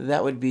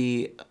 that would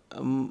be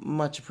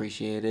much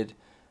appreciated.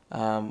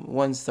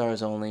 1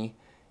 stars only.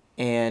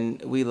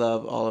 And we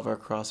love all of our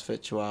CrossFit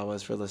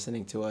Chihuahuas for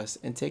listening to us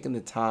and taking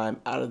the time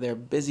out of their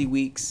busy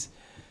weeks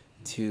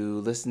to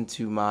listen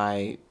to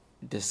my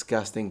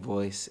disgusting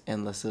voice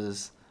and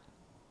Lissa's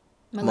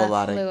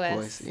melodic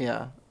voice.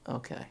 Yeah,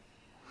 okay.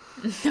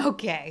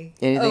 Okay.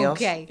 Anything else?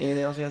 Okay.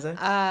 Anything else you guys say?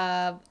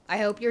 I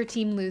hope your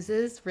team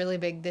loses really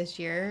big this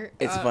year.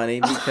 It's funny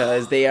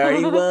because they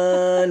already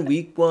won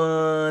week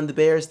 1. The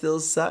Bears still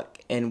suck,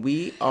 and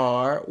we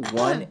are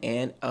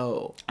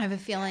 1-0. I have a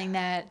feeling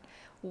that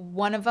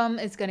one of them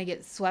is going to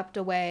get swept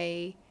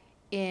away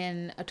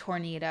in a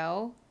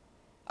tornado.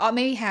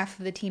 Maybe half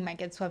of the team might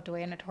get swept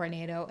away in a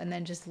tornado and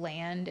then just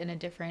land in a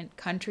different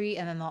country,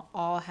 and then they'll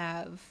all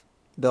have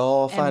They'll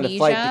all find amnesia. a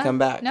flight to come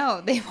back.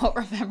 No, they won't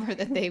remember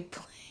that they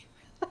played.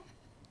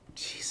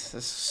 Jesus,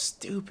 that's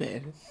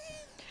stupid.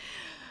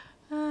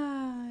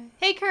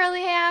 Hey,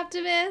 Curly, hey,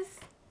 Optimus.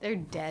 They're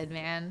dead,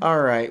 man.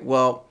 All right,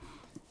 well,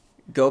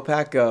 go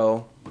Pack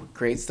Go.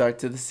 Great start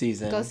to the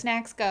season. Go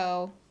Snacks,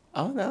 go.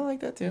 Oh, no, I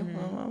like that too.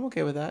 I'm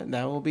okay with that.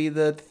 That will be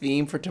the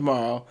theme for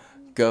tomorrow.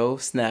 Go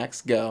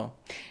Snacks, go.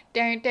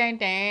 Dun, dun,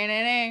 dun,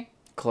 dun, dun.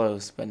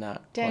 Close, but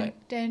not Dun,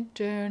 quite. dun,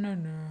 dun,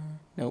 dun, dun.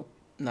 Nope,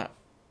 not.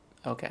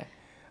 Okay.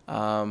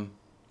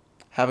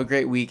 Have a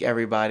great week,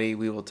 everybody.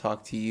 We will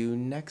talk to you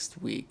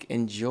next week.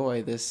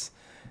 Enjoy this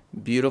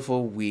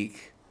beautiful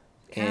week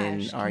in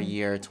Gosh, our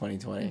year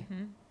 2020.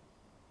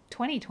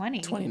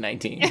 2020.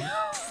 2019.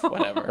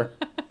 Whatever.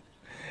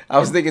 I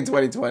was thinking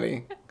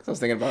 2020 because I was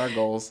thinking about our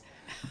goals.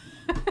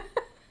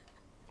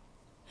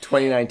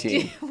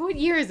 2019. What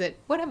year is it?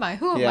 What am I?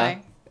 Who am Yeah.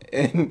 I?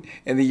 In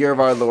the year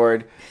of our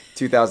Lord,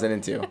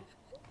 2002.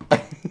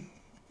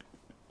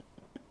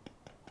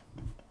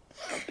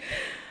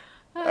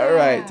 All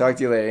right. Talk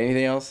to you later.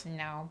 Anything else?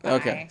 No. Bye.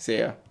 Okay. See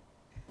ya.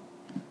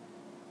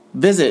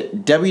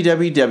 Visit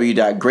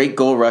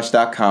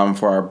www.greatgoalrush.com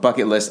for our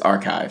bucket list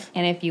archive.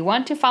 And if you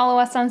want to follow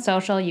us on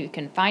social, you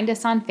can find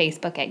us on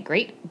Facebook at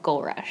Great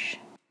Goal Rush.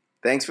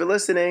 Thanks for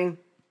listening.